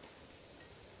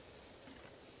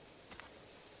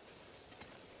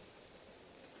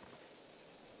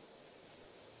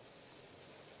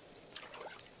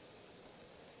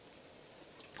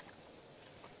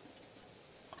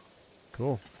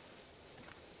 Cool.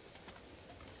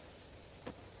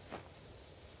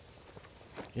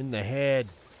 In the head.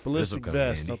 Ballistic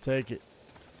vest. I'll take it.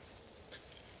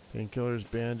 Painkillers,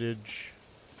 bandage.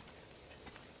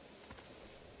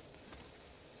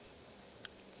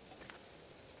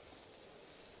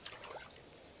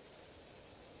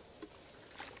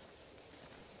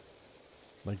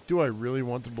 Like, do I really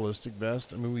want the ballistic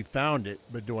vest? I mean, we found it,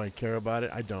 but do I care about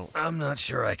it? I don't. I'm not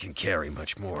sure I can carry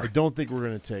much I more. don't think we're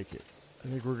going to take it. I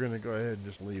think we're going to go ahead and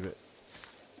just leave it.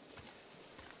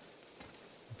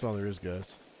 That's all there is,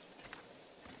 guys.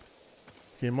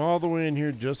 Came all the way in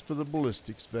here just for the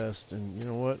ballistics vest, and you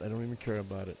know what? I don't even care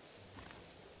about it.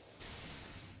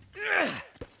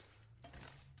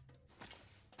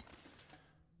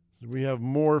 So we have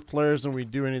more flares than we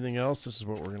do anything else. This is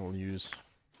what we're going to use.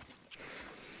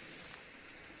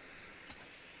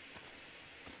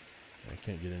 I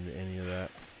can't get into any of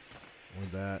that or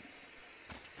that.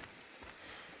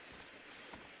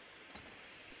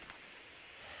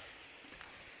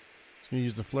 Just going to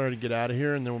use the flare to get out of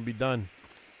here, and then we'll be done.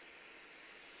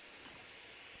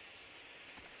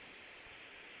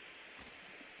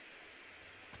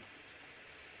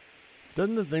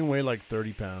 Doesn't the thing weigh like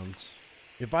 30 pounds?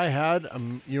 If I had,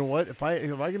 you know what? If I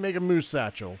can make a moose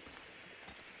satchel,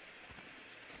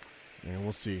 and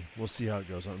we'll see how it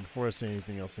goes. Before I say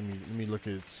anything else, let me look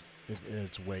at its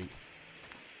weight.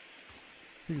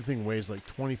 I think the thing weighs like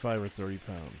 25 or 30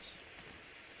 pounds.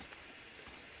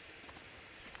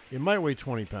 It might weigh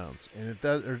 20 pounds, and if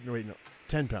that, or wait, no,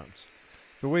 10 pounds.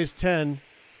 If it weighs 10,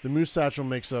 the moose satchel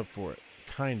makes up for it,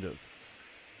 kind of.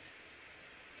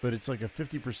 But it's like a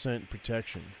 50%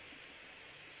 protection.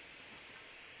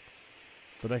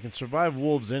 But I can survive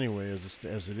wolves anyway as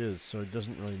it is, so it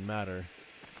doesn't really matter.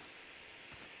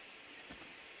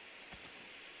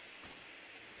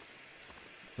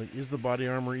 Like, is the body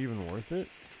armor even worth it?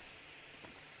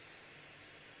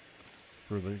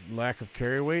 For the lack of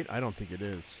carry weight? I don't think it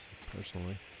is,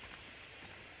 personally.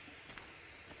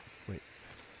 Wait.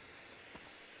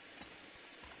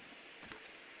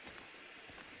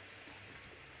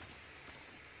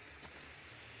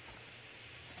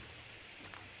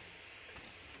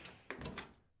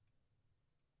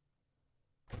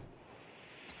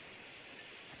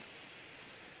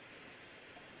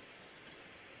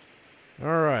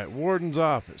 Alright, Warden's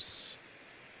office.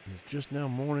 It's just now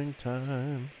morning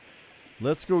time.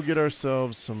 Let's go get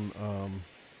ourselves some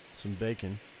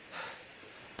bacon.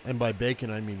 And by bacon,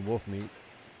 I mean wolf meat.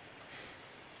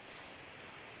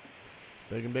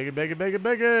 Bacon, bacon, bacon, bacon,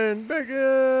 bacon,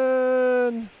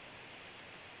 bacon!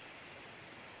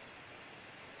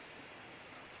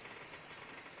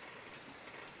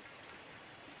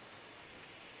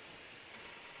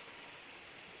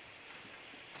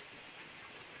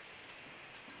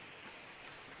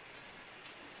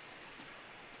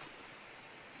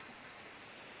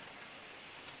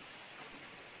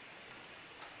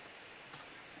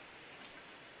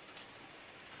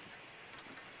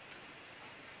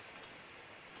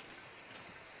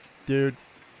 Dude,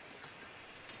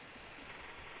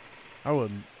 I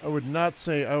would not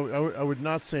say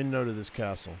no to this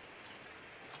castle.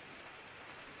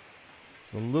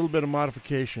 A little bit of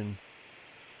modification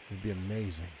would be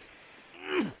amazing.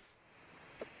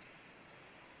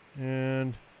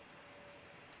 And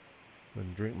I'm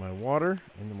gonna drink my water,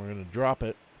 and then we're gonna drop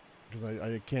it because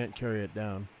I can't carry it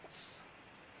down.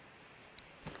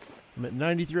 I'm at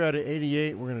 93 out of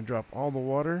 88. We're gonna drop all the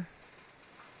water.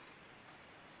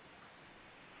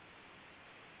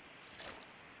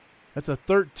 That's a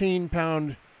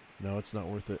 13-pound. No, it's not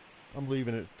worth it. I'm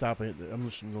leaving it top of it. I'm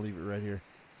just going to leave it right here.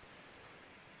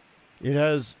 It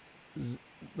has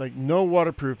like no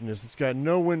waterproofness. It's got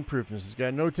no windproofness. It's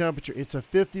got no temperature. It's a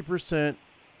 50%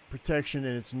 protection,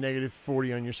 and it's negative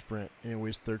 40 on your sprint, and it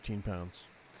weighs 13 pounds.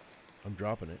 I'm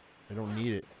dropping it. I don't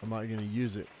need it. I'm not going to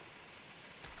use it.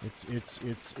 It's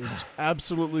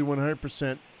absolutely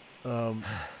 100%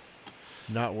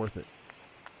 not worth it.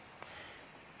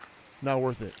 Not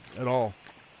worth it at all.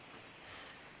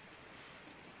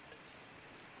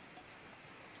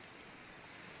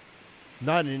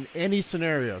 Not in any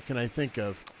scenario can I think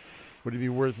of would it be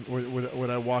worth, would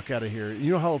I walk out of here.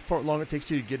 You know how long it takes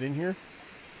you to get in here?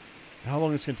 How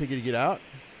long it's going to take you to get out?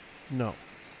 No.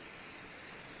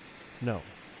 No.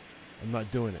 I'm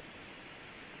not doing it.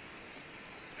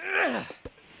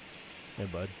 Hey,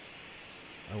 bud.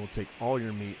 I will take all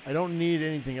your meat. I don't need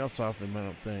anything else off him, I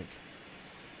don't think.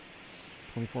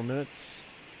 24 minutes?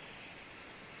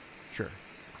 Sure.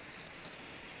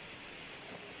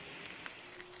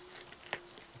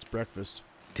 It's breakfast.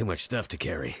 Too much stuff to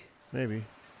carry. Maybe.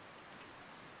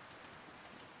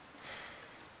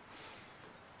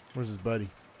 Where's his buddy?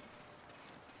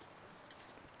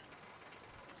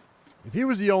 If he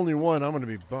was the only one, I'm gonna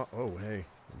be oh, hey.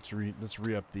 Let's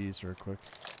re-up these real quick.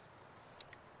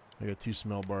 I got 2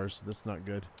 smell bars. That's not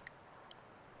good.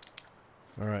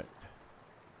 Alright.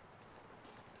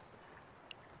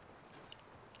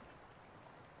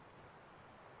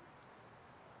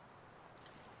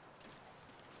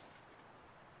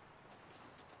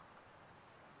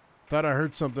 Thought I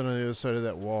heard something on the other side of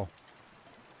that wall.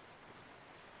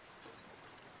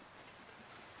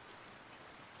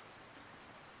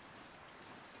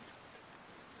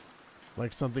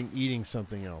 Like something eating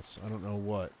something else. I don't know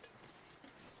what.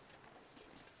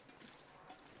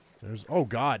 There's... Oh,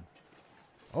 God.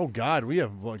 Oh, God. We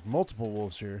have, like, multiple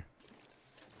wolves here.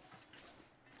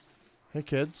 Hey,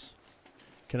 kids.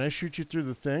 Can I shoot you through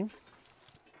the thing?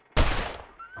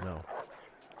 No.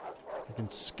 I can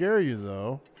scare you,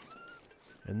 though.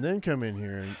 And then come in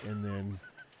here and then...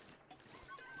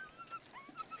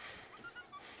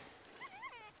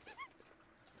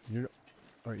 You're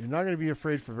not going to be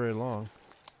afraid for very long.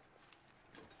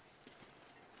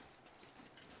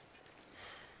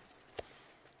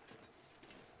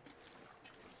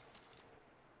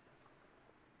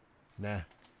 Nah.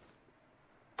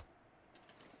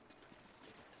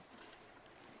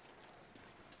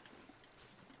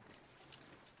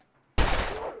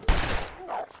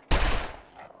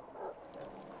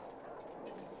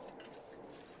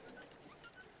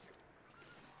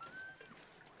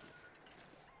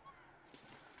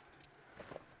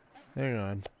 Hang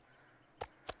on.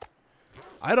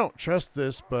 I don't trust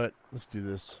this, but let's do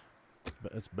this.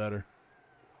 It's better.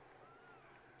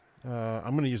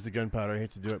 I'm going to use the gunpowder. I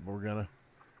hate to do it, but we're going to.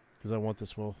 Because I want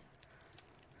this wolf.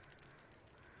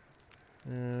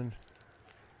 And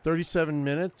 37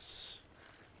 minutes.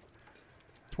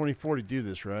 24 to do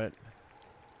this, right?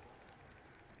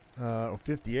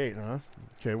 58, huh?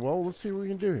 Okay, well, let's see what we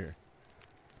can do here.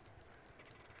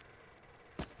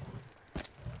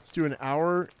 Let's do an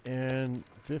hour and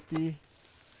 50.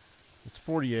 It's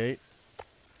 48.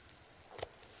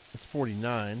 It's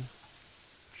 49.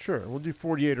 Sure, we'll do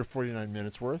 48 or 49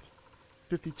 minutes worth.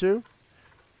 52? You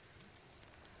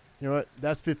know what?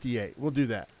 That's 58. We'll do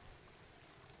that.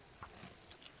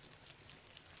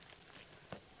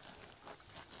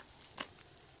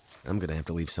 I'm gonna have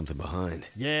to leave something behind.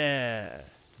 Yeah.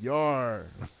 Yar.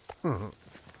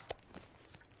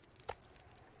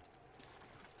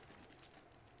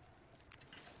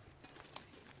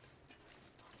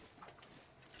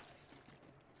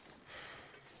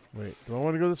 Wait, do I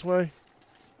want to go this way?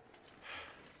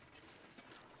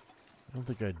 I don't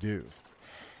think I do.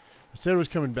 I said it was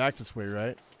coming back this way,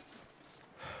 right?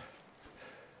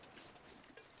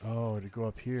 Oh, to go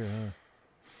up here, huh?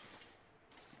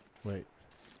 Wait.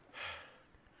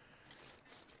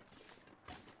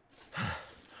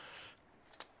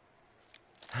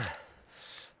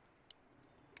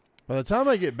 By the time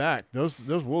I get back, those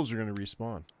wolves are going to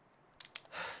respawn.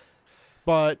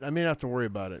 But I may not have to worry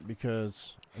about it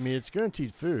because, I mean, it's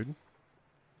guaranteed food.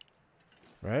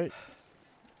 Right?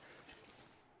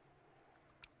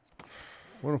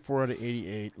 104 out of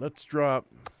 88. Let's drop...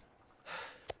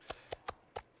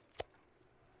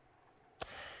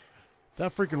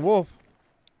 That freaking wolf.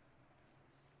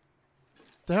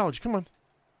 What the hell? Come on.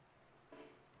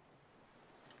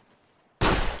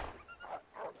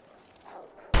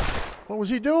 What was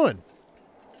he doing?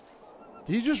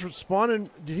 Did he just spawn in?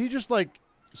 Did he just like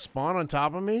spawn on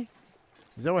top of me?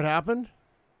 Is that what happened?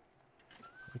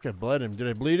 I think I bled him. Did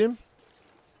I bleed him?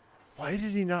 Why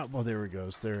did he not? Well, there he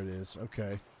goes. There it is.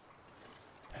 Okay.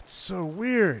 That's so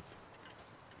weird.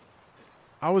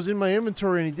 I was in my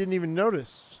inventory and he didn't even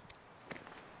notice.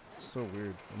 It's so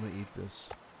weird. I'm going to eat this.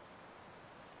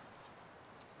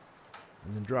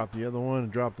 And then drop the other one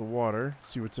and drop the water.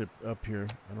 See what's up here.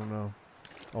 I don't know.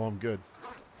 Oh, I'm good.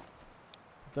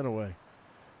 Put that away.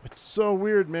 It's so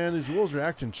weird, man. These wolves are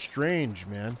acting strange,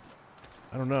 man.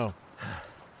 I don't know.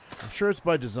 I'm sure it's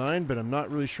by design, but I'm not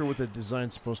really sure what that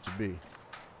design's supposed to be.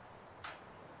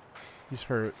 He's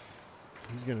hurt.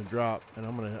 He's gonna drop, and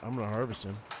I'm gonna harvest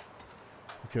him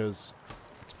because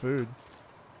it's food.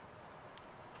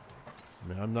 I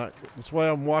mean, I'm not. That's why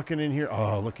I'm walking in here.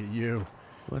 Oh, look at you!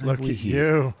 Look at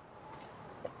you!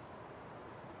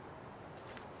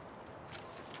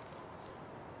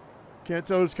 Can't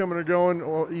tell who's coming or going.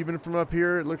 Well, even from up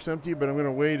here, it looks empty, but I'm going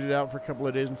to wait it out for a couple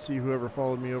of days and see whoever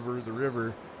followed me over the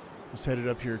river was headed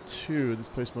up here too. This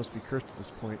place must be cursed at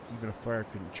this point. Even a fire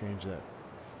couldn't change that.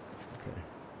 Okay.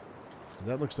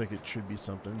 That looks like it should be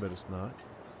something, but it's not.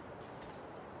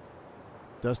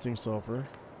 Dusting sulfur.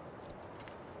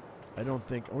 I don't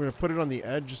think... I'm going to put it on the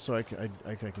edge just so I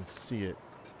can see it.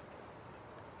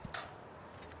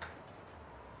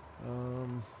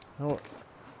 How...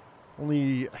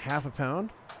 Only half a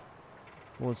pound?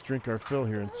 Well, let's drink our fill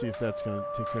here and see if that's going to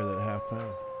take care of that half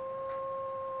pound.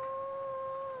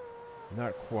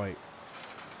 Not quite.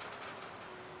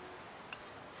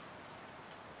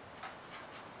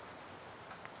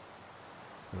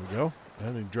 There we go.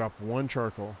 And then drop one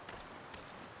charcoal.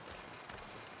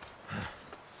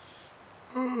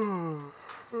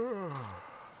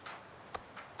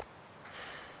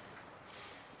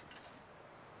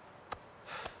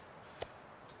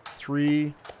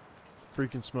 3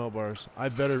 freaking smell bars. I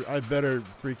better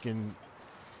freaking.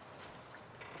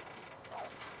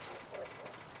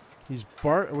 He's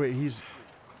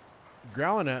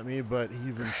growling at me, but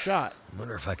he's been shot. I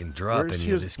wonder if I can drop Where's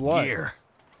any of his this blood? gear.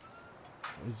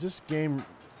 Is this game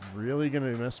really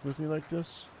gonna mess with me like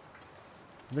this?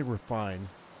 I think we're fine.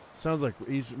 Sounds like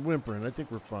he's whimpering. I think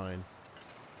we're fine.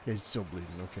 Okay, he's still bleeding.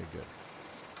 Okay, good.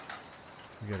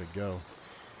 We gotta go.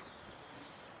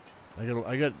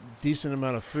 I got decent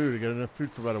amount of food. I got enough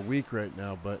food for about a week right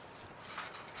now, but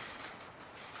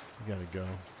we gotta go.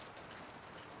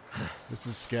 This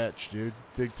is sketch, dude.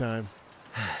 Big time.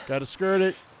 Gotta skirt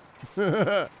it.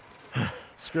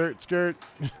 Skirt, skirt.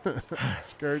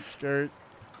 Skirt, skirt.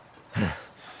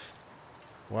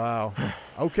 Wow.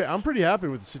 Okay, I'm pretty happy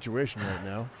with the situation right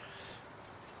now.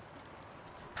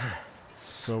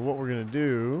 So what we're going to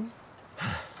do,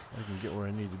 I can get where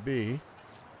I need to be.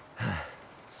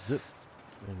 Zip.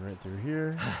 And right through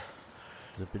here.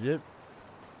 Zippy dip.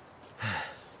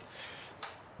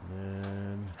 And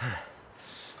then...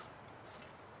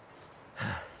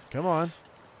 Come on.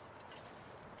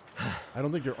 I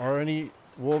don't think there are any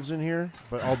wolves in here,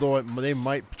 but although they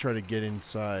might try to get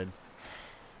inside.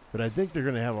 But I think they're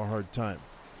going to have a hard time.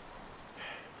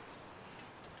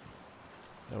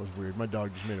 That was weird. My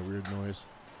dog just made a weird noise.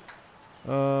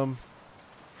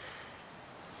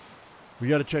 We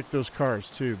got to check those cars,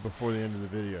 too, before the end of the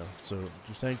video. So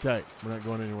just hang tight. We're not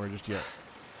going anywhere just yet.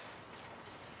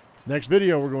 Next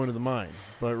video, we're going to the mine.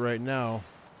 But right now,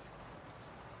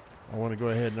 I want to go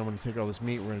ahead and I'm going to take all this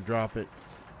meat. We're going to drop it.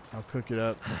 I'll cook it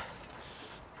up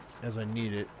as I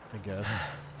need it, I guess.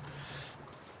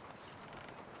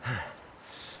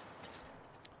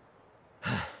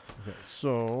 Okay,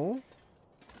 so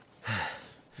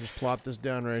just plop this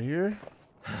down right here.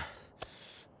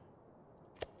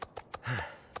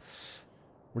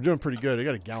 We're doing pretty good. I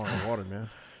got a gallon of water, man.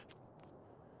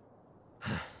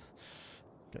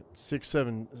 Got 6,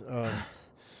 7.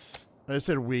 I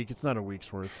said a week. It's not a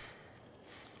week's worth.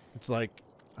 It's like,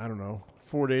 I don't know,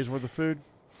 4 days worth of food,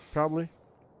 probably.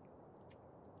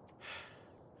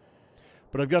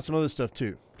 But I've got some other stuff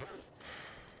too,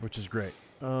 which is great.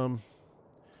 In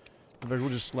fact, we'll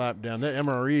just slap down. That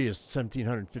MRE is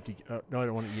 1,750. No, I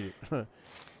don't want to eat it.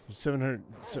 700.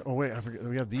 Oh, wait, I forget.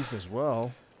 We have these as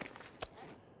well.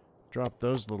 Drop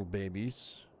those little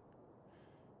babies.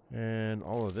 And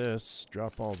all of this.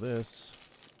 Drop all this.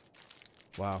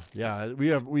 Wow. Yeah, we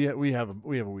have a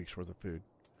week's worth of food.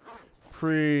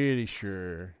 Pretty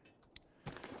sure.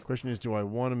 Question is, do I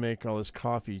want to make all this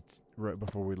coffee right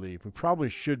before we leave? We probably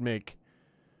should make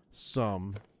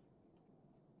some.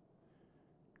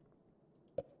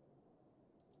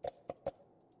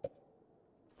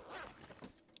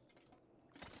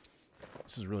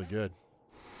 This is really good.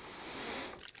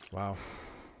 Wow.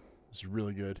 This is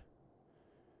really good.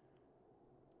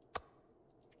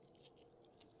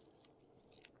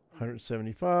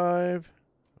 $175.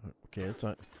 Okay, it's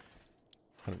not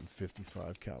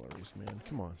 155 calories, man.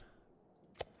 Come on.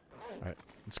 All right,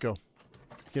 let's go.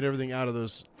 Get everything out of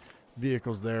those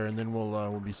vehicles there, and then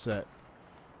we'll be set.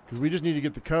 Because we just need to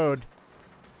get the code,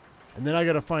 and then I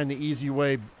got to find the easy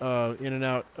way in and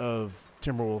out of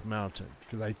Timberwolf Mountain.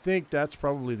 Because I think that's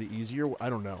probably the easier. I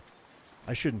don't know.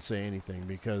 I shouldn't say anything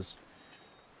because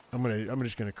I'm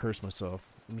just gonna curse myself.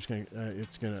 I'm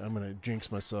gonna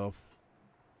jinx myself.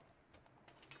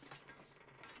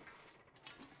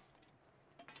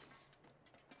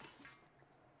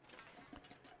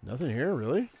 Nothing here,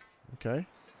 really? Okay.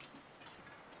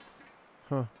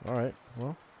 Huh. All right.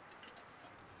 Well,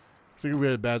 looks like we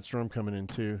had a bad storm coming in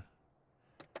too,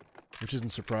 which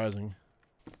isn't surprising.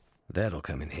 That'll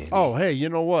come in handy. Oh, hey, you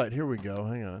know what? Here we go.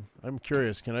 Hang on. I'm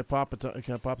curious. Can I pop the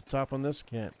top on this?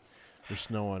 Can't. There's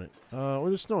snow on it. Oh,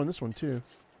 there's snow on this one too.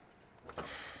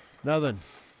 Nothing.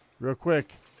 Real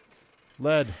quick.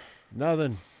 Lead.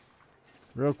 Nothing.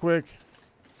 Real quick.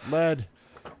 Lead.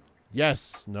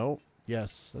 Yes. No.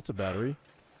 Yes. That's a battery.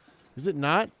 Is it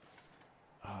not?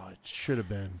 Oh, it should have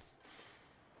been.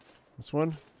 This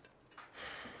one?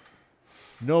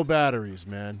 No batteries,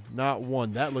 man. Not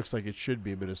one. That looks like it should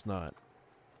be, but it's not.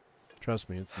 Trust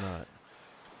me, it's not.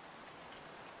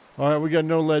 All right, we got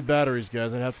no lead batteries,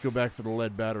 guys. I'd have to go back for the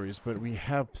lead batteries, but we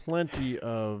have plenty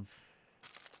of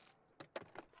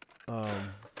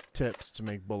tips to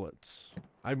make bullets.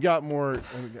 I've got more.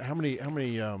 How many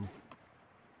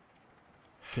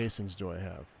casings do I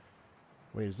have?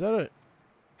 Wait, is that a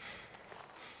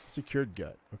secured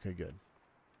gut? Okay, good.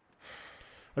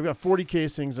 I've got 40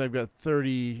 casings. I've got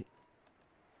 31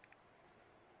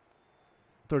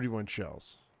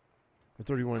 shells. Or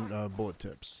 31 bullet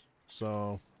tips.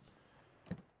 So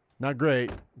Not great,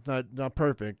 not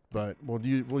perfect, but we'll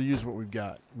use what we've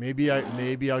got. Maybe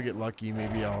I'll get lucky.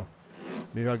 Maybe I'll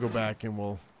go back and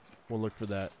we'll look for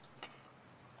that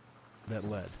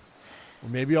lead. Or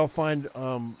maybe I'll find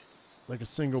like a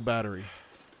single battery.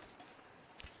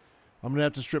 I'm gonna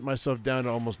have to strip myself down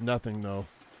to almost nothing though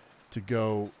to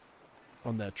go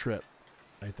on that trip.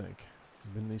 I think.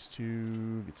 Then these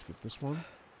two. Let's get this one.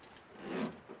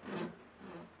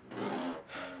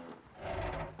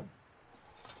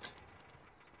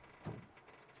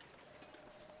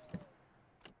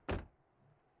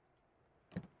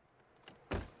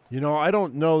 You know, I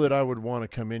don't know that I would want to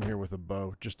come in here with a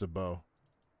bow, just a bow.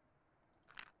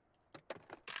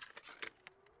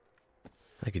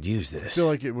 I could use this. I feel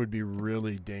like it would be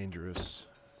really dangerous.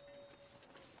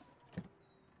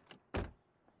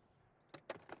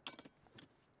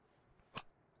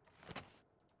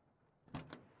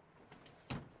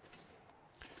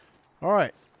 All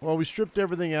right. Well, we stripped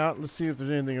everything out. Let's see if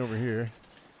there's anything over here.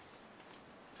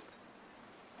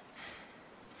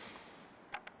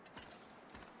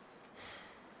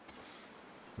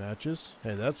 Matches.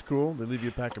 Hey, that's cool. They leave you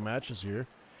a pack of matches here.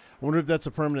 I wonder if that's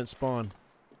a permanent spawn.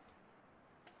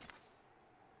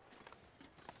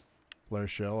 Flare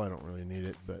shell. I don't really need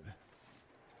it, but...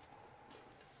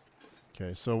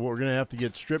 Okay, so we're going to have to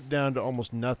get stripped down to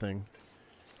almost nothing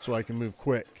so I can move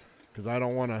quick. Because I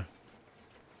don't want to...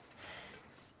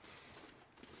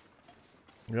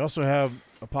 We also have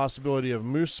a possibility of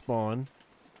moose spawn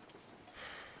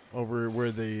over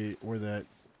where that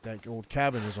old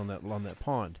cabin is on that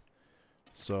pond.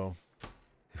 So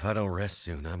if I don't rest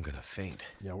soon, I'm gonna faint.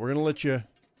 Yeah, we're gonna let you.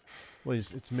 Well,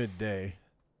 it's midday.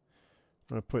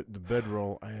 I'm gonna put the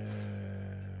bedroll. I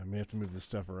may have to move this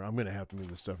stuff around. I'm gonna have to move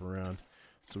this stuff around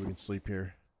so we can sleep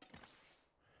here.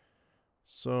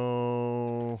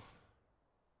 So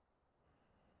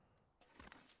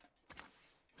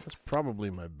that's probably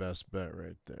my best bet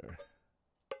right there.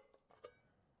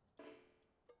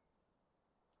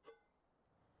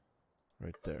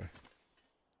 Right there.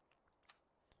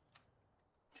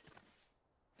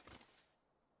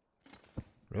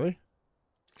 Really?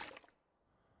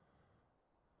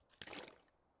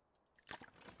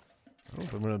 I don't know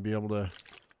if I'm going to be able to...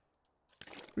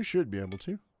 We should be able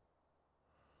to.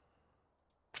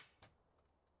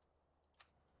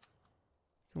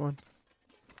 Come on.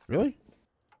 Really?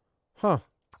 Huh.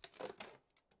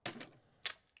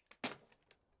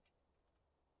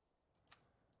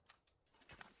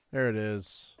 There it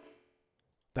is.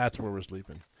 That's where we're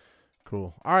sleeping.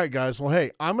 Cool. All right, guys. Well,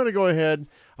 hey, I'm going to go ahead.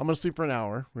 I'm going to sleep for an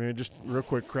hour. We're going to just real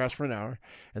quick crash for an hour.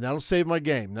 And that'll save my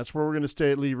game. That's where we're going to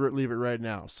stay. Leave it right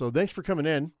now. So thanks for coming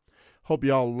in. Hope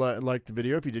you all liked the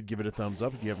video. If you did, give it a thumbs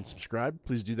up. If you haven't subscribed,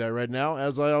 please do that right now.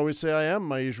 As I always say, I am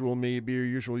my usual me, be your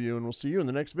usual you, and we'll see you in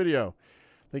the next video.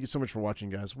 Thank you so much for watching,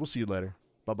 guys. We'll see you later.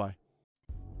 Bye-bye.